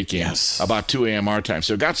Michigan-Ohio State game about 2 a.m. our time.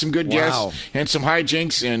 So got some good guests and some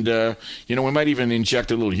hijinks, and, we might even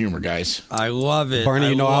inject a little humor, guys. I love it.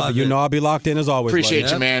 Bernie, I'll be locked in as always.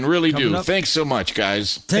 Appreciate you, man. Really do. Thanks so much,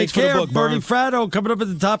 guys. Take care, Bernie Fratto. Coming up at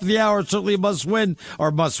the top of the hour. Certainly a must-win,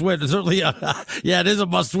 or must-win. Certainly yeah, it is a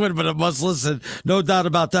must-win, but a must-listen. No doubt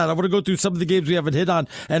about that. I want to go through some of the games we haven't hit on,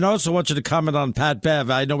 and I also want you to comment on Pat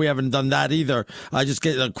Bev. I know we haven't done that either. I just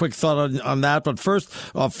get a quick thought on that. But first,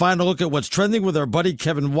 a final look at what's trending with our buddy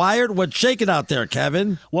Kevin Wired. What's shaking out there,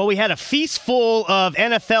 Kevin? Well, we had a feast full of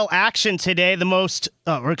NFL action today. The most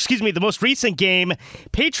recent game,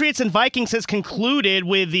 Patriots and Vikings, has concluded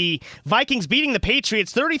with the Vikings beating the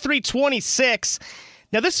Patriots 33-26.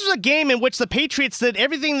 Now, this was a game in which the Patriots did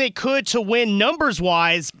everything they could to win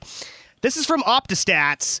numbers-wise. This is from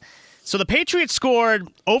OptaStats. So the Patriots scored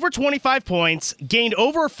over 25 points, gained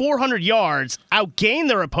over 400 yards, outgained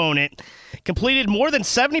their opponent, completed more than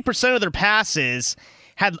 70% of their passes,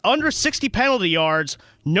 had under 60 penalty yards,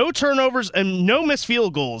 no turnovers, and no missed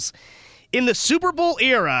field goals. In the Super Bowl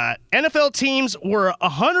era, NFL teams were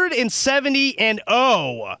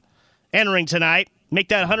 170-0 entering tonight. Make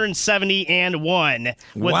that 170-1.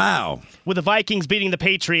 Wow. With the Vikings beating the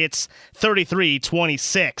Patriots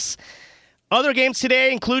 33-26. Other games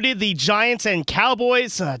today included the Giants and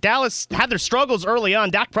Cowboys. Dallas had their struggles early on.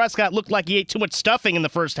 Dak Prescott looked like he ate too much stuffing in the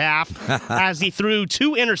first half as he threw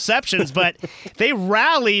 2 interceptions, but they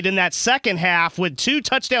rallied in that second half with 2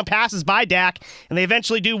 touchdown passes by Dak, and they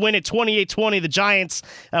eventually do win at 28-20, the Giants,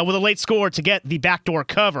 with a late score to get the backdoor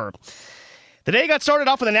cover. The day got started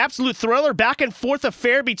off with an absolute thriller, back-and-forth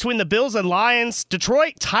affair between the Bills and Lions.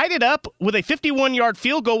 Detroit tied it up with a 51-yard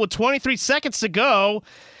field goal with 23 seconds to go.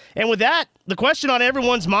 And with that, the question on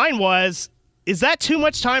everyone's mind was, is that too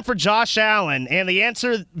much time for Josh Allen? And the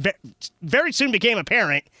answer very soon became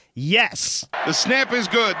apparent, yes. The snap is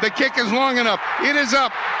good. The kick is long enough. It is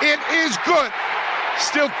up. It is good.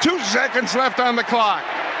 Still 2 seconds left on the clock.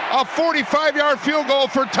 A 45-yard field goal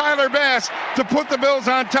for Tyler Bass to put the Bills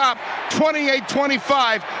on top,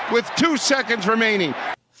 28-25 with 2 seconds remaining.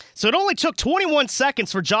 So it only took 21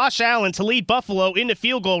 seconds for Josh Allen to lead Buffalo into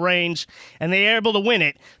field goal range, and they were able to win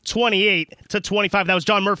it 28-25. That was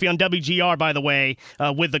John Murphy on WGR, by the way,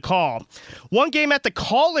 with the call. One game at the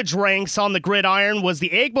college ranks on the gridiron was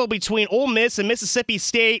the Egg Bowl between Ole Miss and Mississippi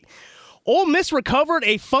State. Ole Miss recovered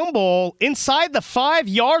a fumble inside the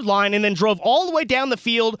 5-yard line and then drove all the way down the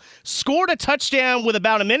field, scored a touchdown with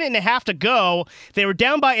about a minute and a half to go. They were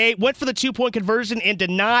down by 8, went for the 2-point conversion, and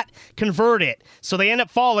did not convert it. So they end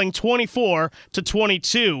up falling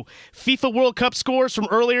 24-22. FIFA World Cup scores from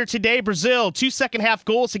earlier today. Brazil, 2 second-half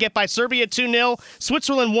goals to get by Serbia 2-0.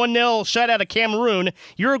 Switzerland 1-0 shutout of Cameroon.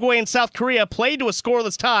 Uruguay and South Korea played to a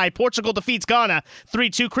scoreless tie. Portugal defeats Ghana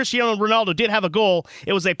 3-2. Cristiano Ronaldo did have a goal.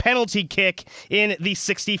 It was a penalty kick in the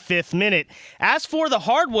 65th minute. As for the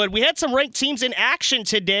hardwood, we had some ranked teams in action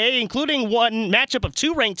today, including one matchup of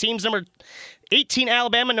 2 ranked teams, number 18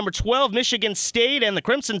 Alabama, number 12 Michigan State, and the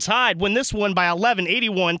Crimson Tide win this one by 11,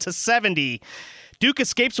 81-70. Duke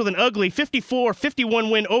escapes with an ugly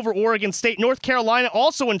 54-51 win over Oregon State. North Carolina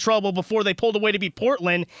also in trouble before they pulled away to beat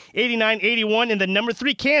Portland 89-81. And the number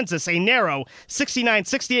 3 Kansas, a narrow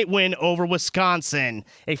 69-68 win over Wisconsin.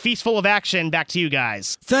 A feast full of action. Back to you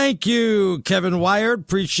guys. Thank you, Kevin Wired.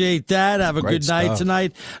 Appreciate that. Have a good night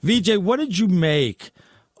tonight. VJ, what did you make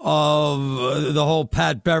of the whole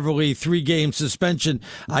Pat Beverly 3-game suspension?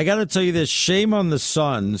 I got to tell you this, shame on the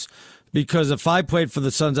Suns. Because if I played for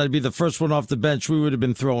the Suns, I'd be the first one off the bench. We would have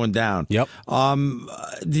been throwing down. Yep.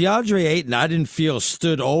 DeAndre Ayton, I didn't feel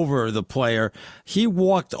stood over the player. He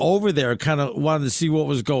walked over there, kind of wanted to see what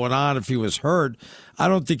was going on, if he was hurt. I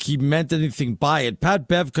don't think he meant anything by it. Pat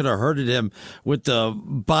Bev could have hurted him with the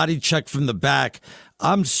body check from the back.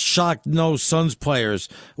 I'm shocked no Suns players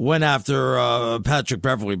went after Patrick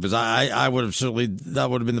Beverly, because I would have certainly, that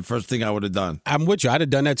would have been the first thing I would have done. I'm with you. I'd have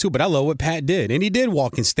done that too, but I love what Pat did, and he did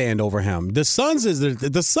walk and stand over him. The Suns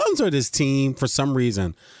are this team for some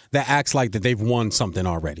reason that acts like that they've won something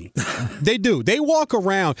already. They do. They walk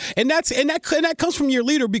around, and that comes from your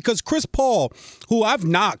leader, because Chris Paul, who I've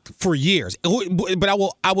knocked for years, but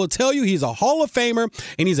I will tell you, he's a Hall of Famer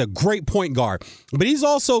and he's a great point guard. But he's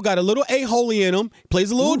also got a little a-holy in him.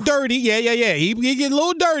 Plays a little dirty. Yeah. He get a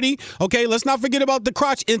little dirty. Okay, let's not forget about the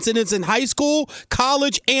crotch incidents in high school,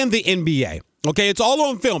 college, and the NBA. Okay, it's all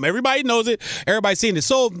on film. Everybody knows it. Everybody's seen it.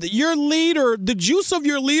 So your leader, the juice of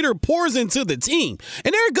your leader pours into the team.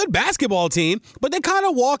 And they're a good basketball team, but they kind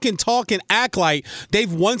of walk and talk and act like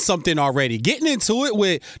they've won something already. Getting into it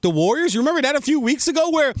with the Warriors. You remember that a few weeks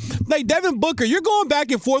ago where, like, Devin Booker, you're going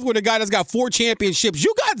back and forth with a guy that's got 4 championships.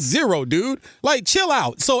 You got 0, dude. Like, chill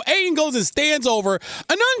out. So Aiden goes and stands over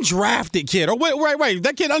an undrafted kid. Or wait,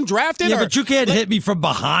 that kid undrafted? Yeah, but you can't hit me from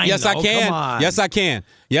behind. Yes, I can. Come on. Yes, I can.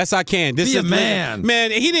 Yes, I can. This Be is a man. Man,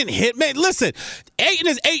 he didn't hit. Man, listen, Aiden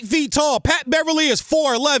is 8 feet tall. Pat Beverly is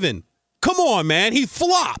 4'11". Come on, man. He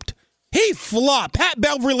flopped. Pat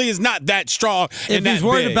Beverly is not that strong. If he's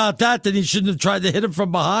worried about that, then he shouldn't have tried to hit him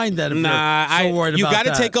from behind. Then, you got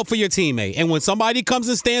to take up for your teammate. And when somebody comes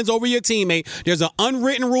and stands over your teammate, there's an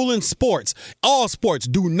unwritten rule in sports. All sports,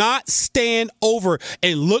 do not stand over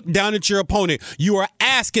and look down at your opponent. You are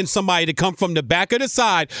asking somebody to come from the back of the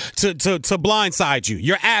side to blindside you.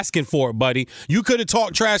 You're asking for it, buddy. You could have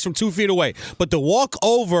talked trash from 2 feet away, but to walk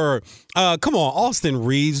over. Come on, Austin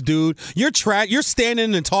Reeves, dude. You're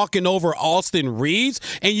standing and talking over Austin Reeves,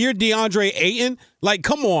 and you're DeAndre Ayton. Like,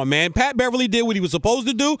 come on, man. Pat Beverly did what he was supposed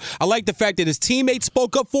to do. I like the fact that his teammates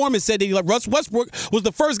spoke up for him and said that Russ Westbrook was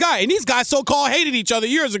the first guy. And these guys so-called hated each other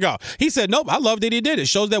years ago. He said, nope, I love that he did. It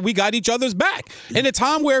shows that we got each other's back. In a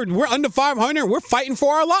time where we're under 500, we're fighting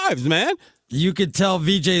for our lives, man. You could tell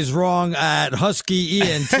VJ's wrong at Husky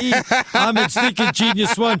ENT. I'm at Sneaking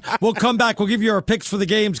Genius One. We'll come back. We'll give you our picks for the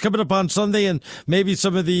games coming up on Sunday and maybe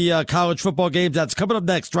some of the college football games. That's coming up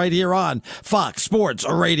next right here on Fox Sports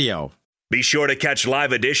Radio. Be sure to catch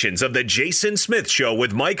live editions of The Jason Smith Show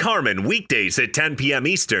with Mike Harmon weekdays at 10 p.m.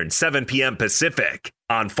 Eastern, 7 p.m. Pacific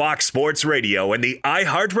on Fox Sports Radio and the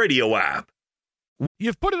iHeartRadio app.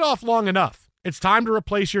 You've put it off long enough. It's time to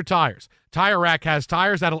replace your tires. Tire Rack has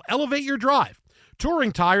tires that'll elevate your drive.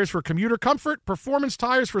 Touring tires for commuter comfort, performance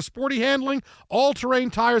tires for sporty handling,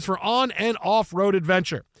 all-terrain tires for on- and off-road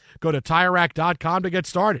adventure. Go to TireRack.com to get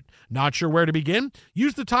started. Not sure where to begin?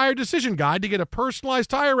 Use the Tire Decision Guide to get a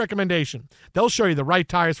personalized tire recommendation. They'll show you the right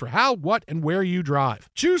tires for how, what, and where you drive.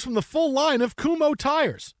 Choose from the full line of Kumho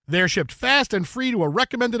tires. They're shipped fast and free to a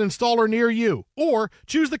recommended installer near you. Or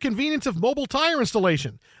choose the convenience of mobile tire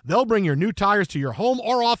installation. They'll bring your new tires to your home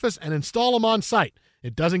or office and install them on site.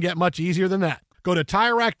 It doesn't get much easier than that. Go to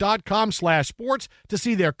TireRack.com/sports to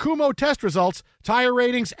see their Kumho test results, tire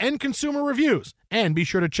ratings, and consumer reviews. And be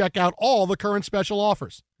sure to check out all the current special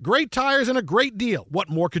offers. Great tires and a great deal. What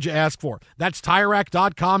more could you ask for? That's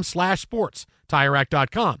TireRack.com/sports.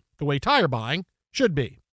 TireRack.com, the way tire buying should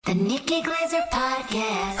be. The Nikki Glaser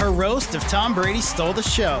Podcast. Her roast of Tom Brady stole the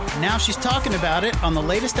show. Now she's talking about it on the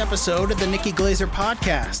latest episode of the Nikki Glaser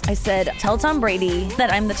Podcast. I said, tell Tom Brady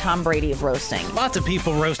that I'm the Tom Brady of roasting. Lots of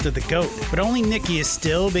people roasted the GOAT, but only Nikki is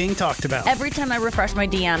still being talked about. Every time I refresh my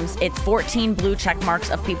DMs, it's 14 blue check marks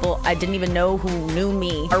of people I didn't even know who knew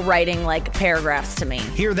me are writing like paragraphs to me.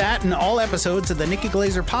 Hear that in all episodes of the Nikki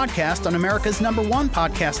Glaser Podcast on America's #1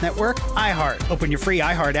 podcast network, iHeart. Open your free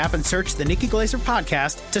iHeart app and search the Nikki Glaser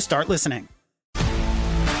Podcast to start listening.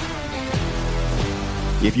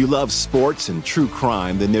 If you love sports and true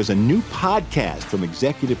crime, then there's a new podcast from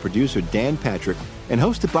executive producer Dan Patrick and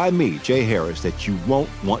hosted by me, Jay Harris, that you won't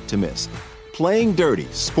want to miss. Playing Dirty: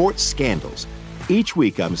 Sports Scandals. Each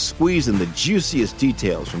week, I'm squeezing the juiciest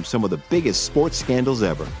details from some of the biggest sports scandals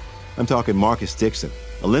ever. I'm talking Marcus Dixon,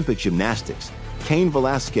 Olympic gymnastics, Cain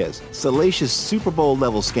Velasquez, salacious Super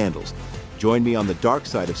Bowl-level scandals. Join me on the dark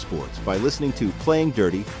side of sports by listening to Playing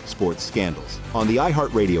Dirty: Sports Scandals on the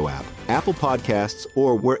iHeartRadio app, Apple Podcasts,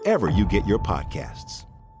 or wherever you get your podcasts.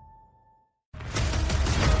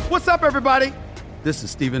 What's up, everybody? This is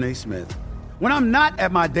Stephen A. Smith. When I'm not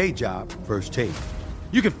at my day job, First Take,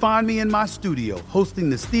 you can find me in my studio hosting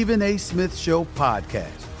the Stephen A. Smith Show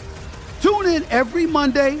podcast. Tune in every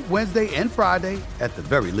Monday, Wednesday, and Friday, at the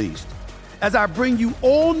very least, as I bring you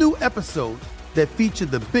all new episodes that feature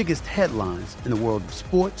the biggest headlines in the world of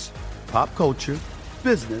sports, pop culture,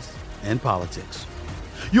 business, and politics.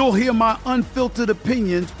 You'll hear my unfiltered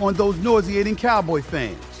opinions on those nauseating Cowboy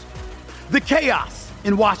fans, the chaos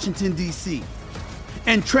in Washington, D.C.,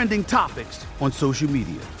 and trending topics on social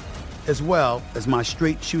media, as well as my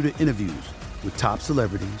straight shooter interviews with top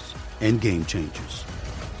celebrities and game changers.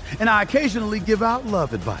 And I occasionally give out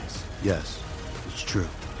love advice. Yes, it's true.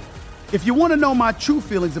 If you want to know my true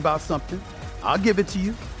feelings about something, I'll give it to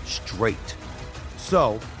you straight.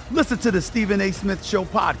 So, listen to the Stephen A. Smith Show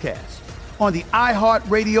podcast on the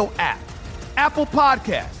iHeartRadio app, Apple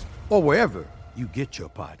Podcasts, or wherever you get your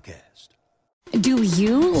podcast. Do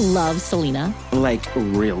you love Selena? Like,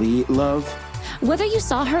 really love? Whether you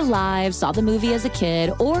saw her live, saw the movie as a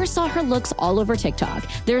kid, or saw her looks all over TikTok,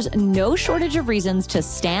 there's no shortage of reasons to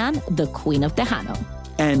stan the Queen of Tejano.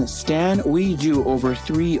 And Stan, we do over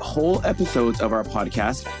 3 whole episodes of our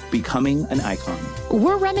podcast, Becoming an Icon.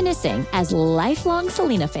 We're reminiscing as lifelong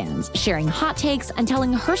Selena fans, sharing hot takes and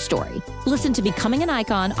telling her story. Listen to Becoming an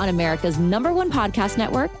Icon on America's #1 podcast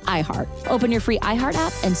network, iHeart. Open your free iHeart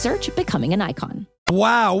app and search Becoming an Icon.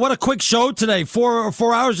 Wow, what a quick show today. 4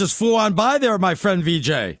 hours just flew on by there, my friend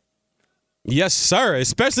VJ. Yes, sir.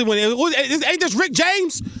 Especially when ain't this Rick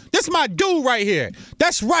James? This my dude right here.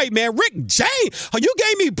 That's right, man. Rick James. You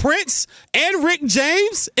gave me Prince and Rick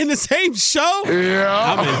James in the same show?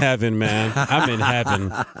 Yeah. I'm in heaven, man.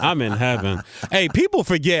 I'm in heaven. Hey, people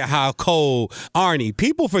forget how cold, Arnie,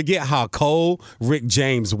 people forget how cold Rick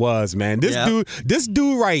James was, man. This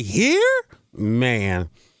dude right here, man.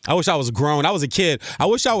 I wish I was grown. I was a kid. I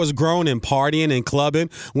wish I was grown and partying and clubbing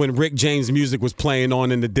when Rick James music was playing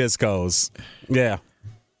on in the discos. Yeah.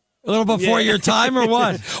 A little before your time or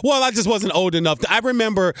what? Well, I just wasn't old enough. I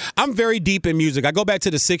remember I'm very deep in music. I go back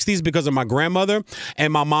to the 60s because of my grandmother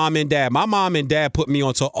and my mom and dad. My mom and dad put me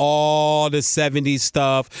onto all the 70s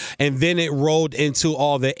stuff, and then it rolled into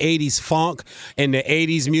all the 80s funk and the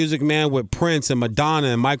 80s music, man, with Prince and Madonna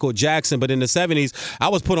and Michael Jackson. But in the 70s, I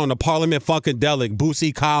was put on the Parliament Funkadelic,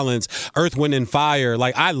 Bootsy Collins, Earth, Wind, and Fire.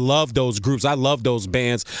 Like, I love those groups. I love those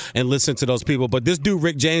bands and listen to those people. But this dude,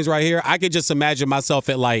 Rick James right here, I could just imagine myself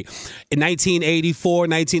at like in 1984,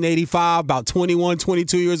 1985, about 21,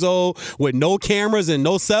 22 years old, with no cameras and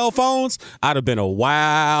no cell phones. I'd have been a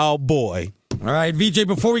wild boy. All right, VJ,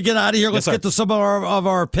 before we get out of here, let's get to some of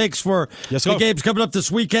our picks for the games coming up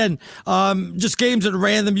this weekend. Just games at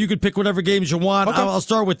random. You can pick whatever games you want. Okay. I'll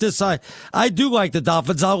start with this. I do like the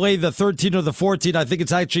Dolphins. I'll lay the 13 or the 14. I think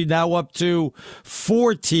it's actually now up to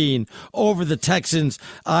 14 over the Texans.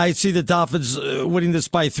 I see the Dolphins winning this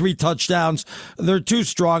by 3 touchdowns. They're too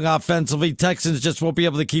strong offensively. Texans just won't be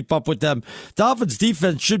able to keep up with them. Dolphins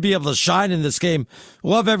defense should be able to shine in this game.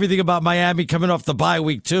 Love everything about Miami coming off the bye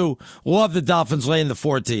week, too. Love the Dolphins laying the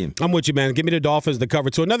 14. I'm with you, man. Give me the Dolphins to cover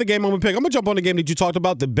 2. Another game I'm going to pick. I'm going to jump on the game that you talked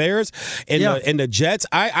about, the Bears and the Jets.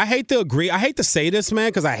 I hate to agree. I hate to say this, man,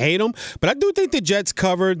 because I hate them. But I do think the Jets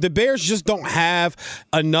covered. The Bears just don't have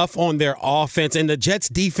enough on their offense. And the Jets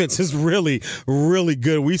defense is really, really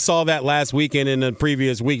good. We saw that last weekend and in the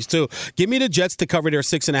previous weeks, too. Give me the Jets to cover their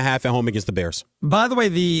 6.5 at home against the Bears. By the way,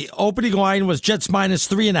 the opening line was Jets minus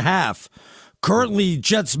 3.5. Currently,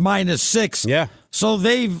 Jets minus 6. Yeah. So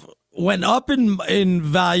they've went up in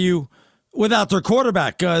value without their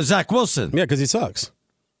quarterback, Zach Wilson. Yeah, because he sucks.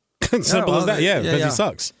 Simple as that. Yeah, because he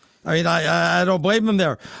sucks. I mean, I don't blame him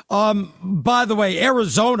there. By the way,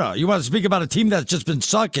 Arizona. You want to speak about a team that's just been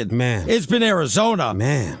sucking? Man. It's been Arizona.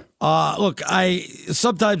 Man. Look, I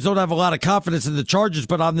sometimes don't have a lot of confidence in the Chargers,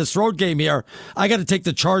 but on this road game here, I got to take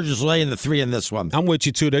the Chargers laying the 3 in this one. I'm with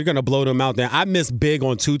you, too. They're going to blow them out there. I missed big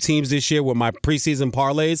on 2 teams this year with my preseason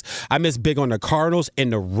parlays. I missed big on the Cardinals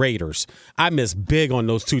and the Raiders. I missed big on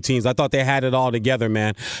those 2 teams. I thought they had it all together,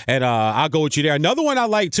 man. And I'll go with you there. Another one I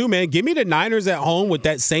like, too, man. Give me the Niners at home with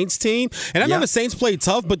that Saints team. And I know the Saints play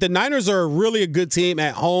tough, but the Niners are really a good team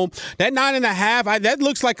at home. That 9.5, that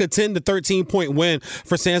looks like a 10 to 13 point win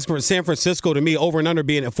for San Francisco to me, over and under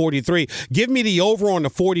being at 43. Give me the over on the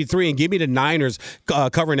 43 and give me the Niners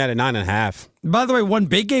covering that at 9.5. By the way, one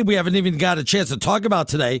big game we haven't even got a chance to talk about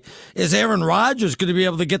today is Aaron Rodgers going to be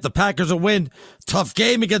able to get the Packers a win. Tough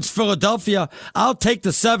game against Philadelphia. I'll take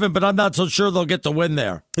the 7, but I'm not so sure they'll get the win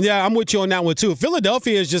there. Yeah, I'm with you on that one, too.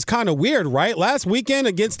 Philadelphia is just kind of weird, right? Last weekend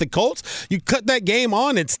against the Colts, you cut that game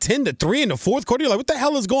on, it's 10-3 in the fourth quarter. You're like, what the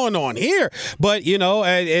hell is going on here? But, you know,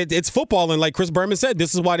 it's football, and like Chris Berman said,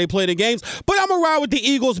 this is why they play the games. But I'm going to ride with the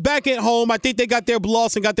Eagles back at home. I think they got their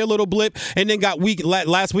loss and got their little blip and then got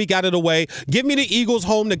last week out of the way. Give me the Eagles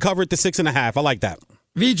home to cover at the 6.5. I like that.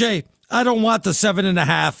 VJ, I don't want the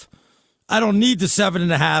 7.5. I don't need the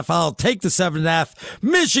 7.5. I'll take the 7.5.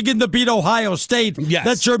 Michigan to beat Ohio State. Yes.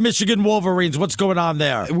 That's your Michigan Wolverines. What's going on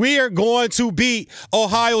there? We are going to beat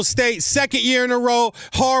Ohio State second year in a row.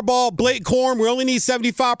 Harbaugh, Blake Corum, we only need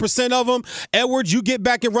 75% of them. Edwards, you get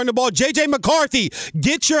back and run the ball. J.J. McCarthy,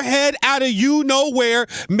 get your head out of you-know-where.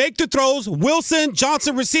 Make the throws. Wilson,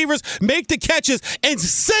 Johnson receivers, make the catches, and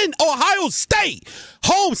send Ohio State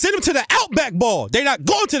home. Send them to the Outback Bowl. They're not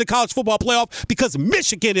going to the college football playoff because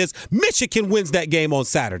Michigan is. Michigan wins that game on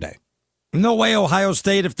Saturday. No way Ohio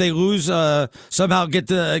State, if they lose, somehow get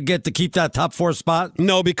to keep that top 4 spot?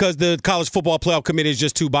 No, because the College Football Playoff Committee is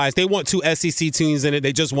just too biased. They want 2 SEC teams in it.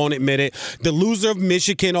 They just won't admit it. The loser of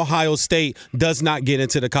Michigan, Ohio State does not get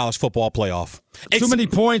into the College Football Playoff. Too many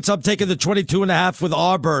points. I'm taking the 22.5 with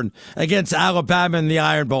Auburn against Alabama in the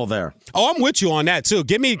Iron Bowl there. Oh, I'm with you on that, too.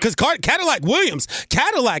 Give me, because Cadillac,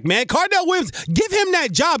 man. Cardell Williams, give him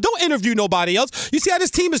that job. Don't interview nobody else. You see how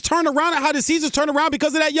this team has turned around and how the season's turned around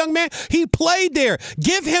because of that young man? He played there.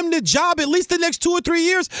 Give him the job at least the next 2 or 3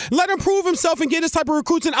 years. Let him prove himself and get this type of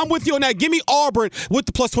recruits. And I'm with you on that. Give me Auburn with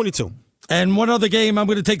the plus 22. And one other game, I'm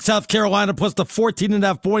going to take South Carolina plus the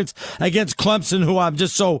 14.5 points against Clemson, who I'm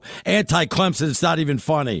just so anti-Clemson, it's not even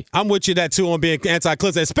funny. I'm with you that, too, on being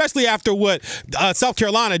anti-Clemson, especially after what South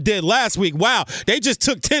Carolina did last week. Wow, they just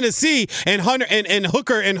took Tennessee and Hunter and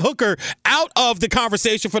Hooker out of the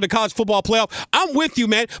conversation for the college football playoff. I'm with you,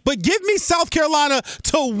 man, but give me South Carolina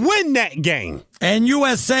to win that game. And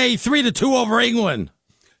USA 3-2 over England.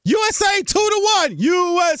 USA 2-1.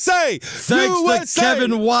 USA. Thanks to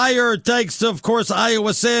Kevin Wire. Thanks to, of course,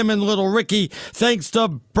 Iowa Sam and Little Ricky. Thanks to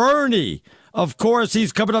Bernie. Of course,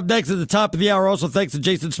 he's coming up next at the top of the hour. Also, thanks to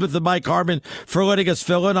Jason Smith and Mike Harmon for letting us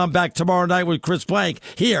fill in. I'm back tomorrow night with Chris Blank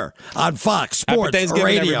here on Fox Sports Happy Thanksgiving,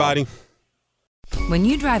 Radio. Everybody. When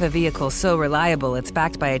you drive a vehicle so reliable it's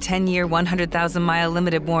backed by a 10-year, 100,000-mile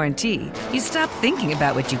limited warranty, you stop thinking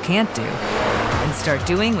about what you can't do and start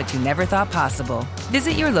doing what you never thought possible.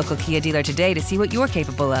 Visit your local Kia dealer today to see what you're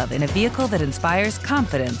capable of in a vehicle that inspires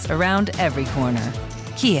confidence around every corner.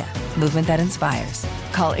 Kia, movement that inspires.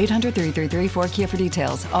 Call 800-333-4KIA for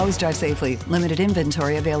details. Always drive safely. Limited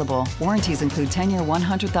inventory available. Warranties include 10-year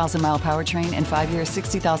 100,000-mile powertrain and 5-year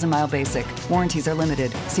 60,000-mile basic. Warranties are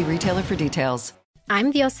limited. See retailer for details.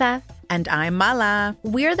 I'm Diosa. And I'm Mala.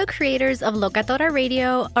 We're the creators of Locatora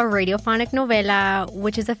Radio, a radiophonic novela,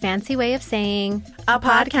 which is a fancy way of saying a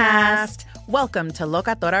podcast. Welcome to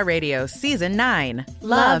Locatora Radio Season 9.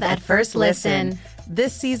 Love at First Listen.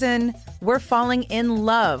 This season, we're falling in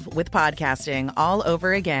love with podcasting all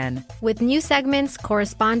over again. With new segments,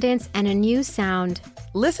 correspondence, and a new sound.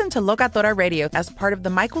 Listen to Locatora Radio as part of the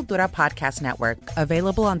My Cultura Podcast Network.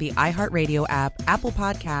 Available on the iHeartRadio app, Apple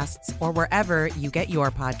Podcasts, or wherever you get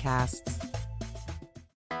your podcasts.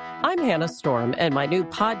 I'm Hannah Storm, and my new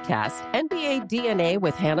podcast, NBA DNA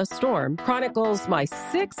with Hannah Storm, chronicles my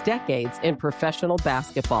 6 decades in professional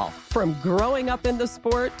basketball. From growing up in the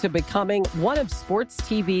sport to becoming one of sports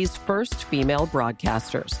TV's first female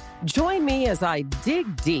broadcasters. Join me as I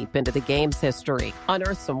dig deep into the game's history,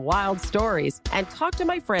 unearth some wild stories, and talk to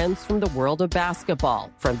my friends from the world of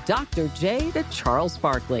basketball, from Dr. J to Charles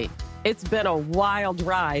Barkley. It's been a wild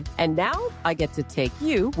ride, and now I get to take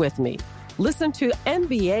you with me. Listen to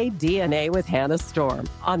NBA DNA with Hannah Storm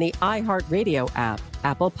on the iHeartRadio app,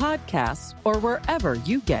 Apple Podcasts, or wherever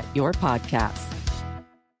you get your podcasts.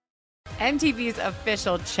 MTV's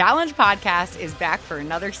official Challenge podcast is back for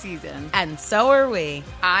another season. And so are we.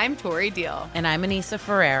 I'm Tori Deal. And I'm Anissa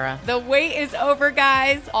Ferreira. The wait is over,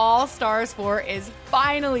 guys. All Stars 4 is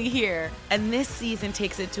finally here. And this season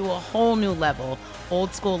takes it to a whole new level.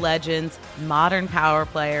 Old school legends, modern power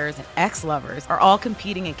players, and ex-lovers are all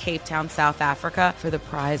competing in Cape Town, South Africa for the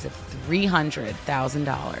prize of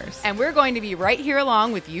 $300,000. And we're going to be right here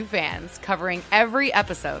along with you fans, covering every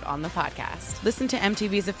episode on the podcast. Listen to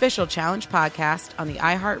MTV's official Challenge podcast on the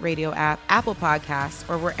iHeartRadio app, Apple Podcasts,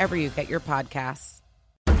 or wherever you get your podcasts.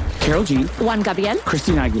 Karol G, Juan Gabriel,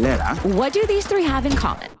 Christina Aguilera. What do these 3 have in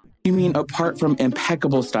common? You mean apart from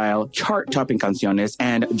impeccable style, chart-topping canciones,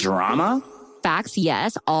 and drama? Facts,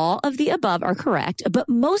 yes, all of the above are correct, but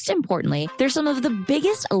most importantly, they're some of the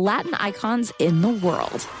biggest Latin icons in the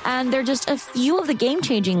world. And they're just a few of the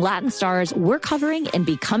game-changing Latin stars we're covering in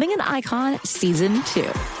Becoming an Icon Season 2.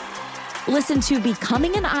 Listen to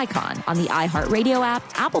Becoming an Icon on the iHeartRadio app,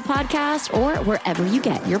 Apple Podcasts, or wherever you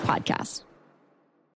get your podcasts.